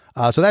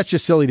 So that's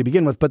just silly to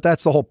begin with. But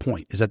that's the whole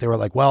point, is that they were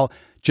like, well,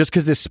 just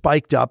because this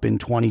spiked up in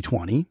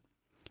 2020.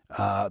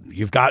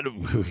 We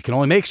can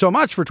only make so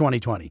much for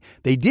 2020.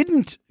 They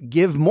didn't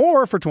give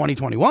more for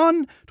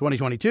 2021,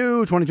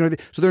 2022, 2023.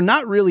 So they're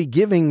not really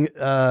giving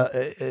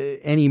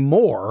any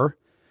more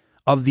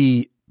of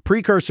the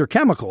precursor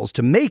chemicals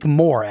to make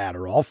more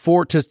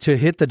Adderall to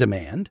hit the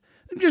demand.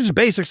 Just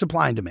basic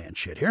supply and demand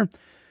shit here.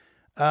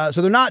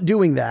 So they're not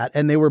doing that.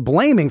 And they were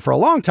blaming for a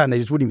long time. They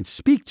just wouldn't even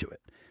speak to it.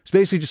 It's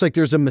basically just like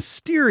there's a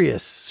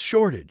mysterious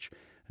shortage.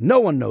 No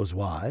one knows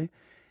why.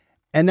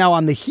 And now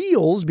on the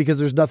heels, because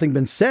there's nothing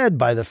been said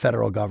by the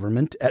federal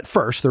government, at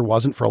first there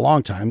wasn't for a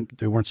long time,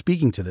 they weren't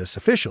speaking to this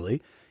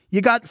officially, you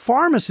got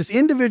pharmacists,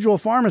 individual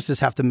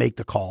pharmacists have to make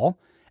the call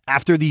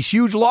after these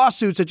huge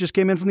lawsuits that just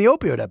came in from the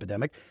opioid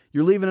epidemic.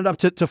 You're leaving it up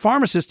to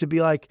pharmacists to be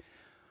like,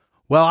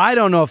 well, I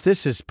don't know if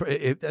this is,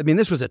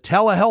 this was a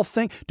telehealth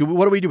thing.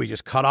 What do? We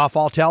just cut off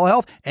all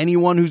telehealth?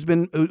 Anyone who's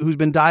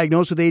been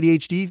diagnosed with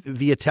ADHD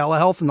via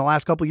telehealth in the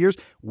last couple of years,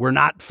 we're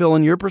not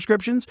filling your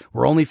prescriptions.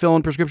 We're only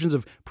filling prescriptions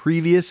of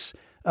previous,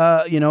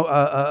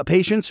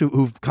 patients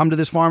who've come to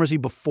this pharmacy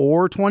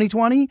before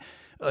 2020.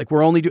 Like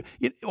we're only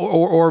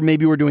or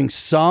maybe we're doing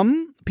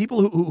some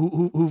people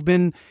who've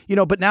been,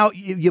 but now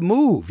you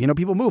move,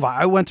 people move.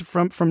 I went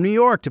from New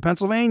York to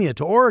Pennsylvania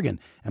to Oregon,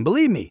 and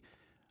believe me,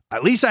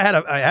 at least I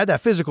had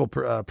that physical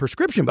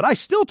prescription, but I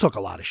still took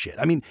a lot of shit.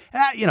 I mean,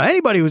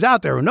 anybody who's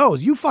out there who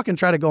knows, you fucking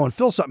try to go and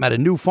fill something at a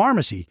new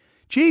pharmacy.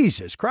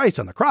 Jesus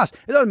Christ on the cross.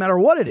 It doesn't matter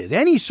what it is.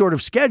 Any sort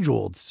of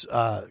scheduled,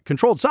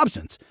 controlled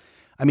substance.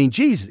 I mean,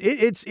 Jesus,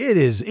 it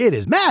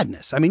is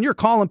madness. I mean, you're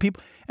calling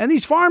people, and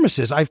these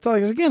pharmacists, I've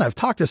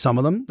talked to some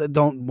of them that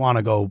don't want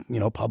to go,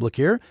 public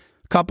here.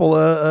 A couple,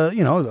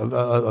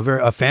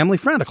 a family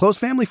friend, a close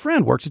family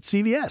friend works at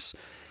CVS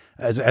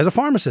as a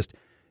pharmacist.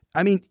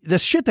 I mean, the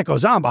shit that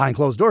goes on behind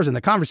closed doors and the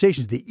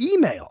conversations, the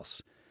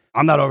emails.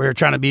 I'm not over here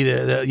trying to be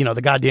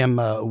the goddamn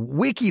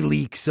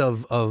WikiLeaks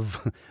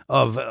of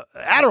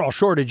Adderall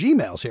shortage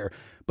emails here,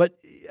 but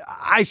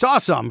I saw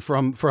some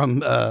from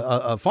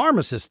a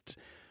pharmacist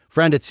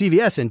friend at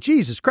CVS, and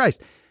Jesus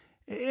Christ,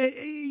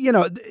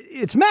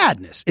 it's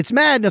madness. It's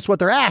madness what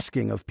they're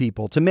asking of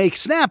people to make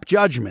snap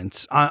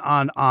judgments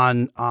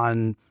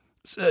on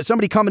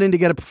somebody coming in to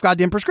get a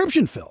goddamn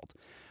prescription filled.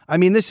 I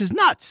mean, this is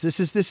nuts. This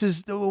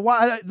is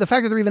why the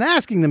fact that they're even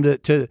asking them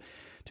to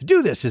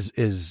do this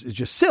is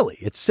just silly.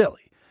 It's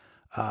silly.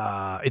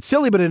 It's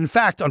silly, but it in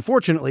fact,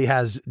 unfortunately,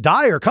 has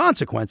dire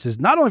consequences,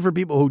 not only for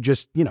people who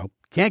just,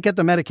 can't get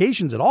the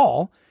medications at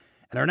all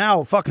and are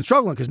now fucking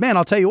struggling. Because, man,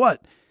 I'll tell you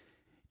what,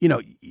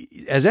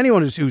 as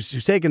anyone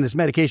who's taking this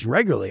medication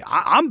regularly,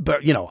 I'm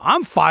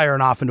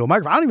firing off into a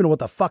microphone. I don't even know what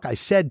the fuck I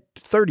said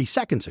 30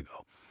 seconds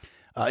ago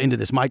into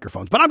this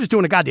microphone, but I'm just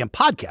doing a goddamn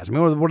podcast. I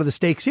mean, what are the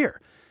stakes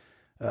here?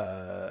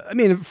 I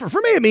mean,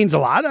 for me, it means a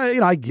lot.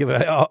 I give a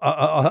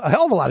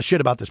hell of a lot of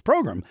shit about this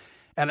program.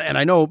 And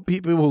I know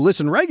people who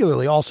listen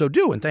regularly also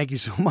do. And thank you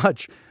so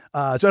much. So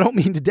I don't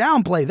mean to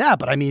downplay that,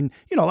 but I mean,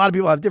 a lot of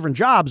people have different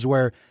jobs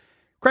where,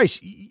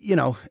 Christ,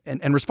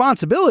 and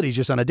responsibilities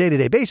just on a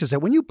day-to-day basis, that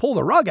when you pull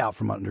the rug out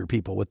from under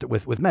people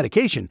with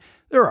medication,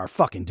 there are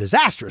fucking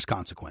disastrous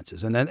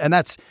consequences. And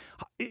that's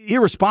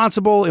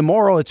irresponsible,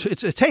 immoral.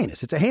 It's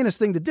heinous. It's a heinous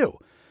thing to do.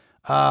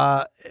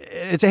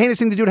 It's a heinous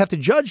thing to do to have to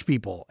judge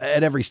people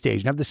at every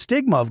stage and have the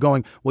stigma of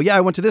going, well, yeah,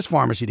 I went to this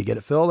pharmacy to get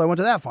it filled. I went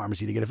to that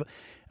pharmacy to get it filled.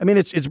 I mean,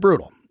 it's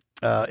brutal.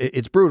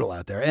 It's brutal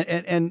out there.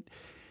 And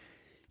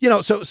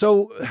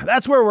so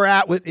that's where we're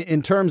at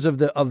in terms of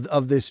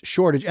this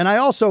shortage. And I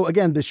also,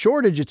 again, the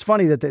shortage, it's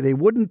funny that they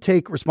wouldn't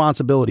take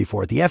responsibility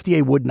for it. The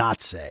FDA would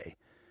not say,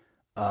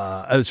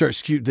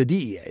 the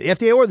DEA, the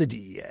FDA or the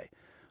DEA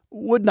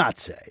would not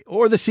say,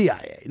 or the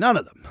CIA, none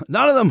of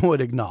them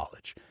would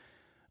acknowledge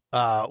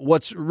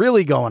what's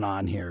really going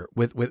on here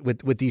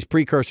with these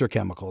precursor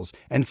chemicals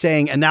and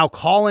saying, and now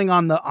calling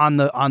on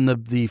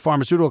the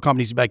pharmaceutical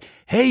companies to be like,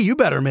 hey, you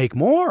better make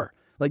more.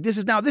 Like this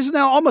is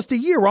now almost a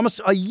year. We're almost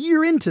a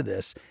year into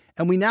this.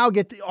 And we now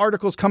get the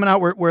articles coming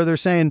out where they're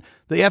saying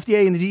the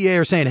FDA and the DEA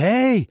are saying,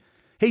 hey,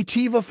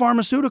 Teva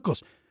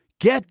Pharmaceuticals,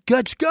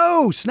 let's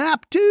go.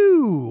 Snap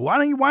two.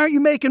 Why aren't you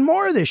making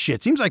more of this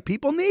shit? Seems like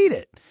people need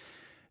it.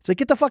 It's like,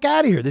 get the fuck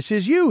out of here. This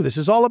is you. This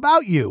is all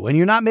about you. And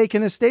you're not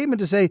making a statement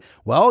to say,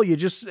 well, you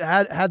just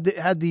had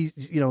these,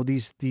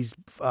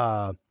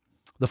 the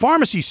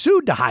pharmacy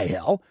sued to high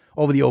hell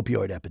over the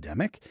opioid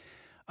epidemic.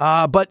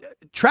 But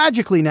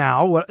tragically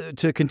now,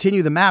 to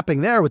continue the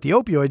mapping there with the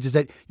opioids, is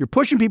that you're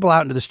pushing people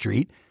out into the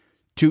street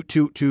with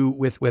an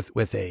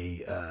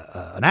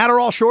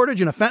Adderall shortage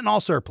and a fentanyl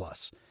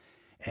surplus.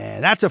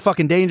 And that's a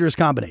fucking dangerous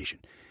combination.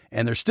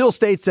 And there's still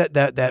states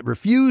that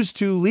refuse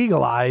to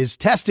legalize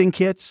testing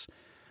kits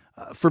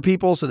for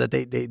people so that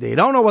they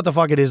don't know what the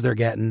fuck it is they're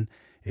getting.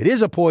 It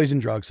is a poison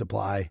drug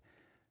supply.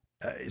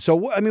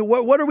 So, I mean,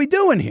 what are we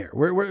doing here?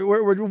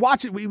 We're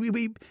watching.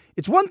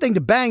 It's one thing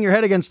to bang your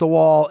head against the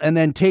wall and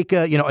then take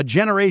a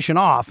generation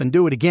off and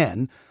do it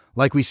again,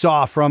 like we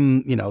saw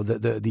from,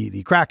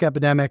 the crack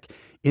epidemic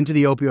into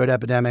the opioid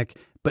epidemic.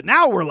 But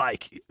now we're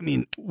like, I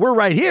mean, we're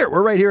right here.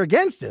 We're right here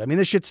against it. I mean,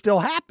 this shit's still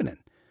happening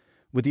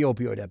with the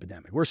opioid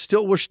epidemic. We're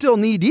still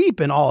knee deep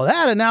in all of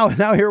that. And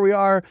now here we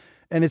are.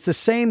 And it's the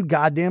same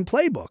goddamn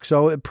playbook.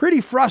 So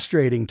pretty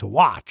frustrating to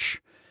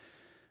watch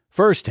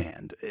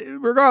firsthand,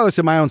 regardless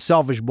of my own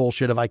selfish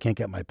bullshit if I can't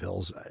get my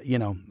pills.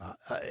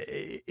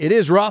 It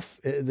is rough.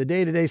 The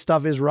day-to-day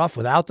stuff is rough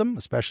without them,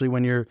 especially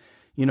when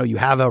you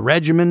have a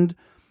regimen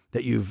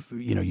that you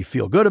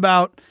feel good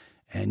about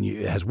and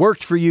it has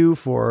worked for you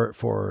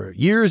for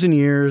years and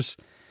years.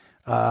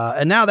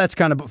 And now that's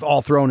kind of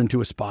all thrown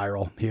into a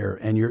spiral here.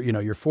 And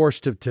you're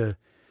forced to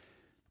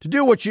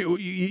do what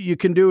you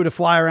can do to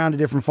fly around to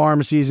different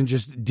pharmacies and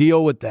just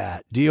deal with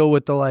that. Deal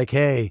with the like,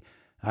 hey,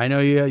 I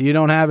know you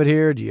don't have it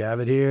here. Do you have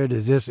it here?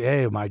 Does this,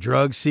 hey, am I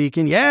drug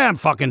seeking? Yeah, I'm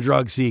fucking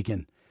drug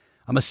seeking.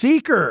 I'm a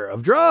seeker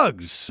of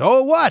drugs.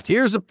 So what?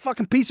 Here's a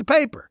fucking piece of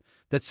paper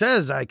that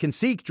says I can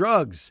seek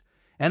drugs.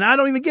 And I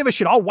don't even give a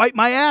shit. I'll wipe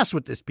my ass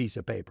with this piece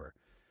of paper.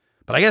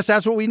 But I guess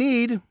that's what we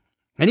need.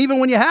 And even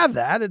when you have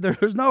that,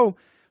 there's no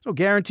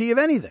guarantee of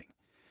anything.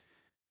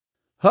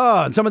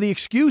 And some of the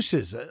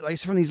excuses, like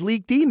from these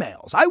leaked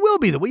emails. I will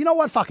be you know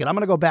what? Fuck it. I'm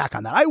going to go back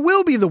on that. I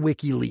will be the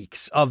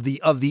WikiLeaks of the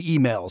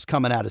emails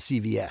coming out of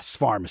CVS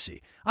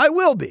pharmacy. I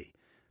will be.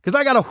 Because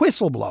I got a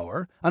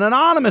whistleblower, an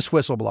anonymous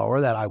whistleblower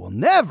that I will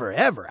never,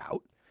 ever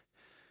out.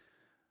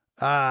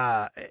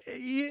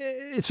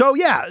 So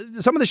yeah,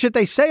 some of the shit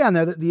they say on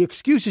there, the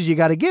excuses you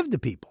got to give to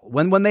people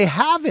when they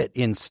have it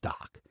in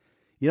stock.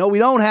 We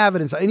don't have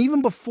it in stock. And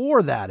even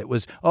before that, it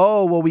was,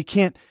 oh, well, we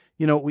can't.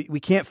 We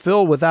can't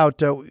fill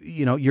without,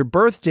 your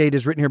birth date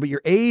is written here, but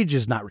your age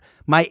is not.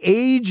 My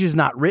age is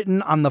not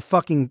written on the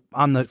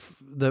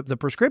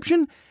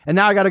prescription. And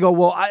now I got to go,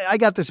 well, I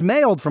got this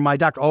mailed from my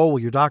doctor. Oh, well,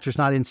 your doctor's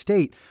not in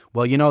state.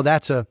 Well,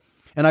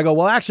 and I go,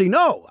 well, actually,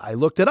 no, I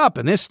looked it up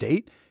in this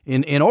state.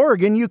 In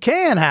Oregon, you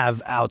can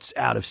have out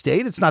of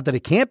state. It's not that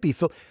it can't be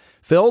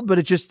filled, but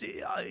it just,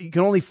 you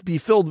can only be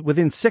filled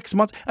within 6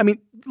 months. I mean,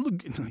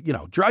 you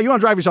want to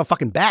drive yourself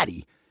fucking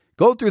batty.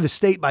 Go through the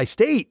state by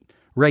state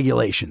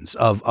regulations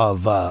of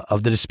the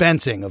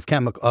dispensing of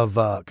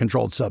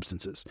controlled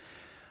substances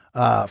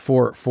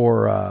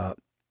for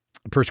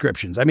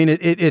prescriptions. I mean,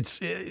 it's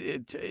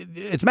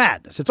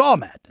madness. It's all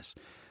madness.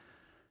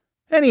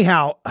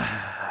 Anyhow,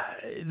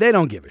 they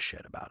don't give a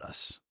shit about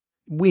us.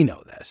 We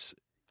know this.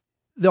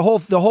 the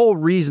whole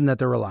reason that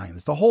they're relying on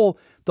this,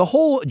 the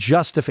whole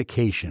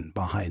justification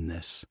behind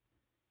this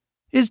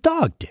is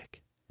dog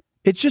dick.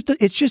 It's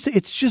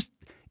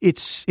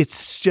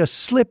just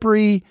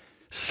slippery,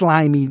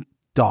 slimy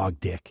dog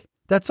dick.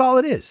 That's all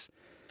it is.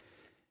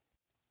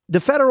 The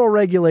federal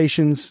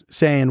regulations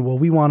saying, well,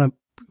 we want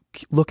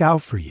to look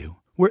out for you.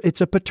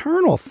 It's a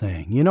paternal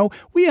thing.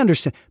 We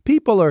understand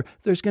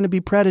there's going to be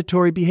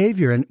predatory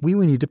behavior and we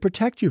need to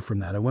protect you from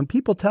that. And when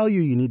people tell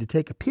you need to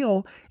take a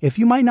pill, if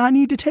you might not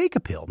need to take a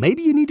pill,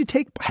 maybe you need to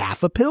take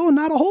half a pill and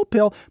not a whole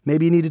pill.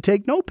 Maybe you need to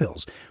take no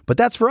pills, but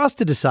that's for us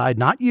to decide,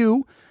 not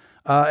you.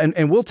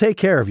 And we'll take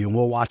care of you and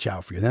we'll watch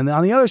out for you. Then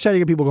on the other side, you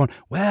get people going,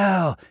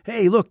 well,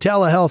 hey, look,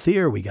 telehealth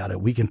here.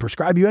 We can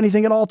prescribe you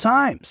anything at all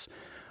times.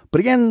 But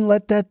again,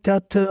 let that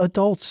to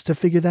adults to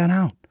figure that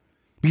out.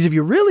 Because if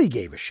you really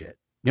gave a shit,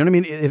 you know what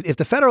I mean? If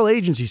the federal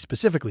agency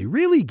specifically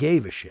really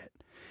gave a shit,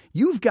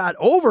 you've got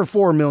over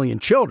 4 million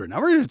children. Now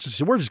we're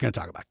just going to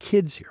talk about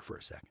kids here for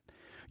a second.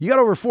 You got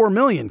over 4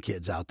 million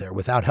kids out there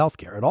without health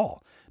care at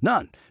all.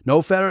 None.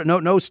 No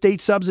federal, no state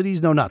subsidies,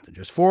 no nothing.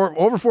 Just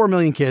over 4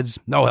 million kids,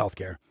 no health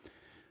care.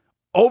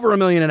 Over 1.5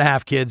 million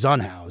kids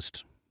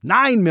unhoused.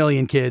 9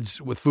 million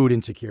kids with food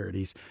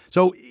insecurities.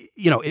 So,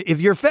 if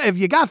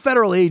you got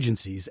federal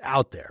agencies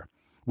out there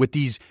with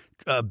these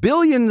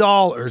billion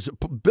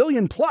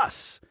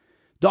plus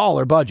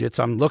dollar budgets,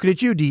 I'm looking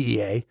at you,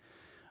 DEA.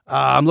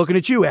 I'm looking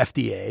at you,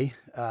 FDA,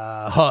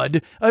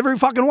 HUD, every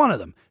fucking one of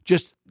them.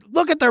 Just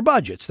look at their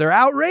budgets. They're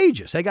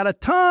outrageous. They got a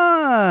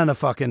ton of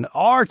fucking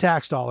our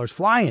tax dollars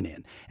flying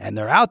in. And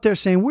they're out there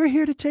saying, we're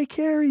here to take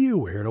care of you.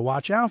 We're here to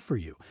watch out for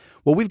you.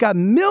 Well, we've got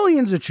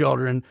millions of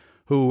children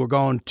who are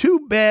going to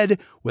bed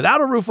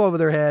without a roof over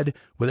their head,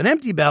 with an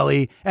empty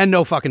belly, and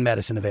no fucking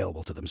medicine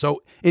available to them.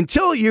 So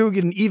until you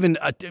can even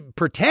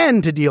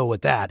pretend to deal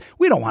with that,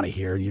 we don't want to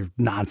hear your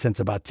nonsense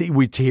about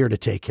we're here to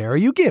take care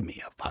of you. Give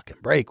me a fucking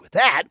break with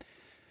that.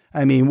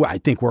 I mean, I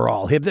think we're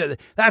all hip.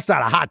 That's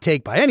not a hot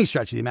take by any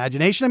stretch of the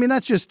imagination. I mean,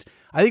 that's just,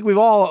 I think we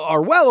all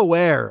are well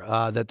aware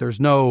that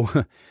there's no,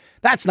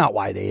 that's not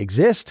why they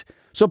exist.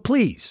 So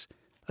please,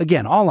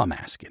 again, all I'm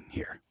asking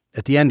here,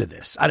 at the end of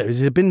this,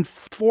 has it been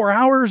 4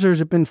 hours or has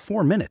it been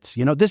 4 minutes?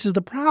 This is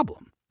the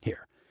problem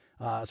here.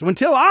 So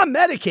until I'm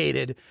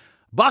medicated,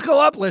 buckle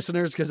up,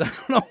 listeners, because I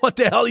don't know what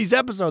the hell these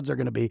episodes are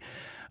going to be.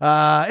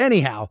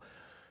 Anyhow,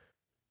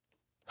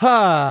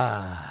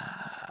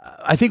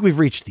 I think we've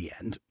reached the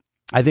end.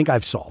 I think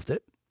I've solved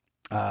it.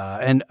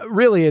 And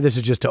really, this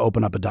is just to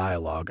open up a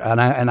dialogue. And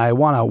I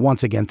want to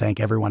once again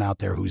thank everyone out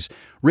there who's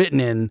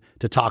written in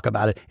to talk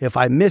about it. If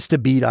I missed a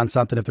beat on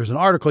something, if there's an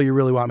article you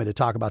really want me to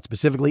talk about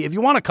specifically, if you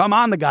want to come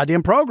on the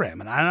goddamn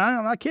program, and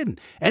I'm not kidding,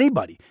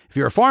 anybody, if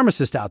you're a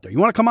pharmacist out there, you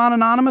want to come on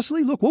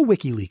anonymously, look, we'll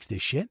WikiLeaks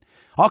this shit.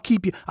 I'll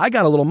keep you. I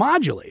got a little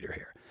modulator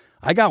here.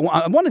 I got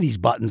one of these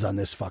buttons on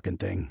this fucking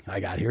thing I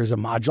got here is a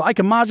modulator. I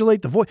can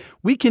modulate the voice.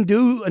 We can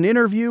do an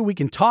interview. We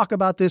can talk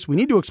about this. We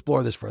need to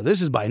explore this further.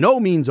 This is by no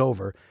means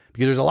over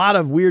because there's a lot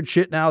of weird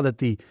shit now that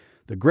the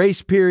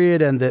grace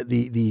period and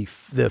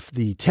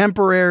the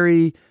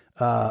temporary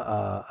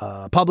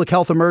public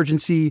health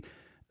emergency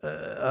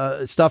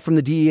stuff from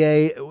the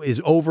DEA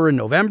is over in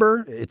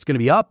November. It's going to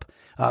be up.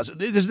 So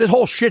this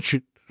whole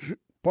shit.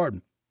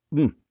 Pardon.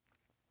 Ooh,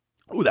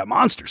 that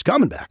monster's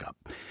coming back up.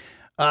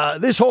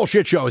 This whole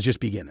shit show is just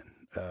beginning,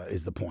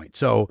 is the point.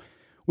 So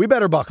we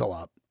better buckle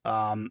up.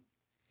 And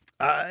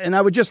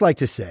I would just like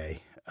to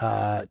say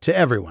to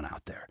everyone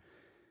out there.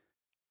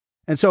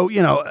 And so,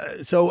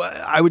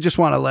 I would just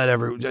want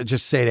to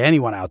just say to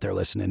anyone out there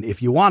listening,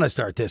 if you want to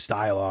start this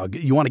dialogue,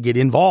 you want to get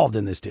involved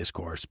in this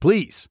discourse,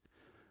 please,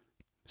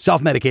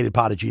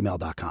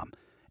 selfmedicatedpod@gmail.com,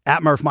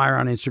 at Murph Meyer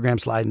on Instagram,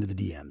 slide into the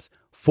DMs,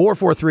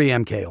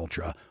 443MK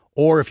Ultra.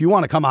 Or if you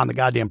want to come on the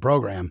goddamn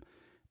program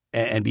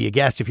and be a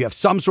guest, if you have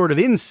some sort of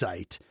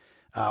insight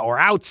or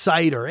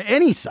outsight or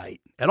any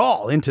sight at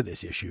all into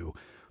this issue,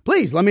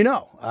 please let me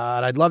know.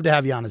 And I'd love to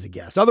have you on as a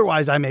guest.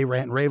 Otherwise, I may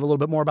rant and rave a little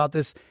bit more about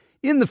this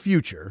in the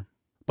future.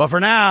 But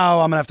for now,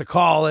 I'm going to have to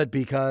call it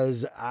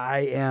because I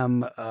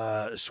am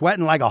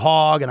sweating like a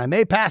hog and I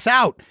may pass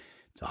out.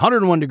 It's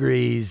 101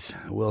 degrees.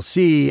 We'll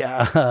see.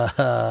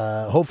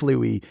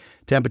 Hopefully,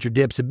 temperature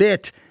dips a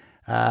bit.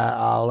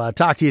 I'll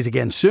talk to you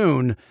again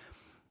soon.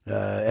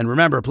 And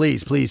remember,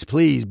 please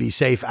be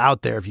safe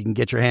out there. If you can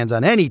get your hands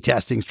on any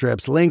testing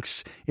strips,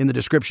 links in the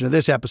description of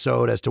this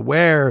episode as to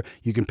where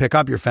you can pick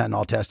up your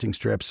fentanyl testing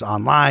strips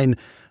online.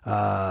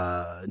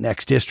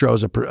 Next Distro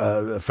is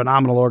a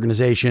phenomenal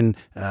organization.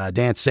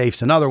 Dance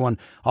Safe's another one.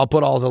 I'll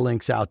put all the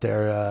links out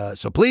there.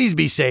 So please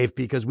be safe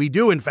because we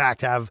do, in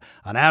fact, have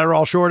an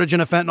Adderall shortage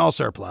and a fentanyl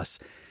surplus.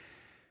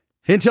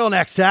 Until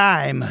next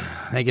time,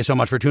 thank you so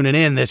much for tuning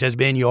in. This has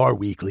been your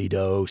weekly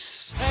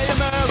dose. Hey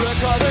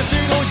America, there's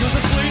legal use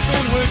of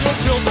sleeping with your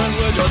children,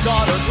 with your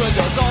daughters, with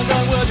your sons,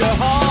 and with your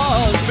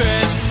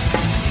husband.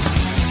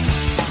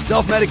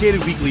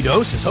 Self-Medicated Weekly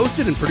Dose is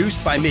hosted and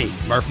produced by me,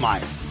 Murph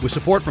Meyer, with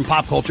support from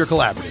Pop Culture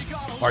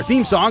Collaborative. Our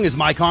theme song is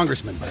My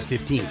Congressman by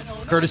 15,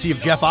 courtesy of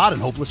Jeff Ott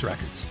and Hopeless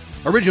Records.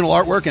 Original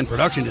artwork and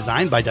production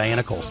design by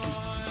Diana Kolsky.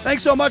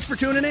 Thanks so much for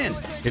tuning in.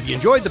 If you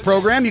enjoyed the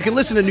program, you can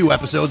listen to new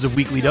episodes of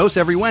Weekly Dose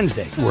every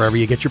Wednesday, wherever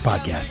you get your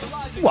podcasts.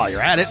 While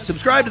you're at it,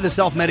 subscribe to the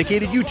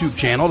Self-Medicated YouTube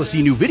channel to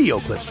see new video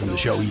clips from the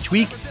show each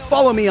week.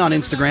 Follow me on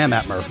Instagram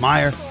at Murph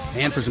Meyer.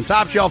 And for some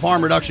top-shelf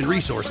harm reduction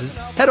resources,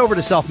 head over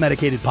to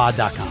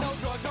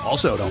selfmedicatedpod.com.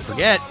 Also, don't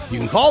forget, you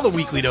can call the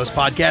Weekly Dose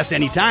podcast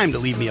anytime to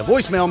leave me a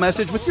voicemail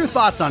message with your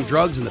thoughts on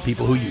drugs and the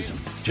people who use them.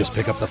 Just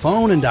pick up the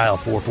phone and dial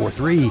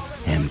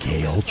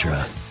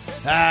 443-MK-ULTRA.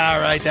 All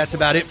right, that's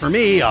about it for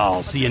me.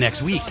 I'll see you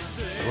next week.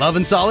 Love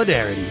and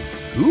solidarity.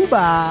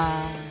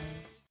 Goodbye.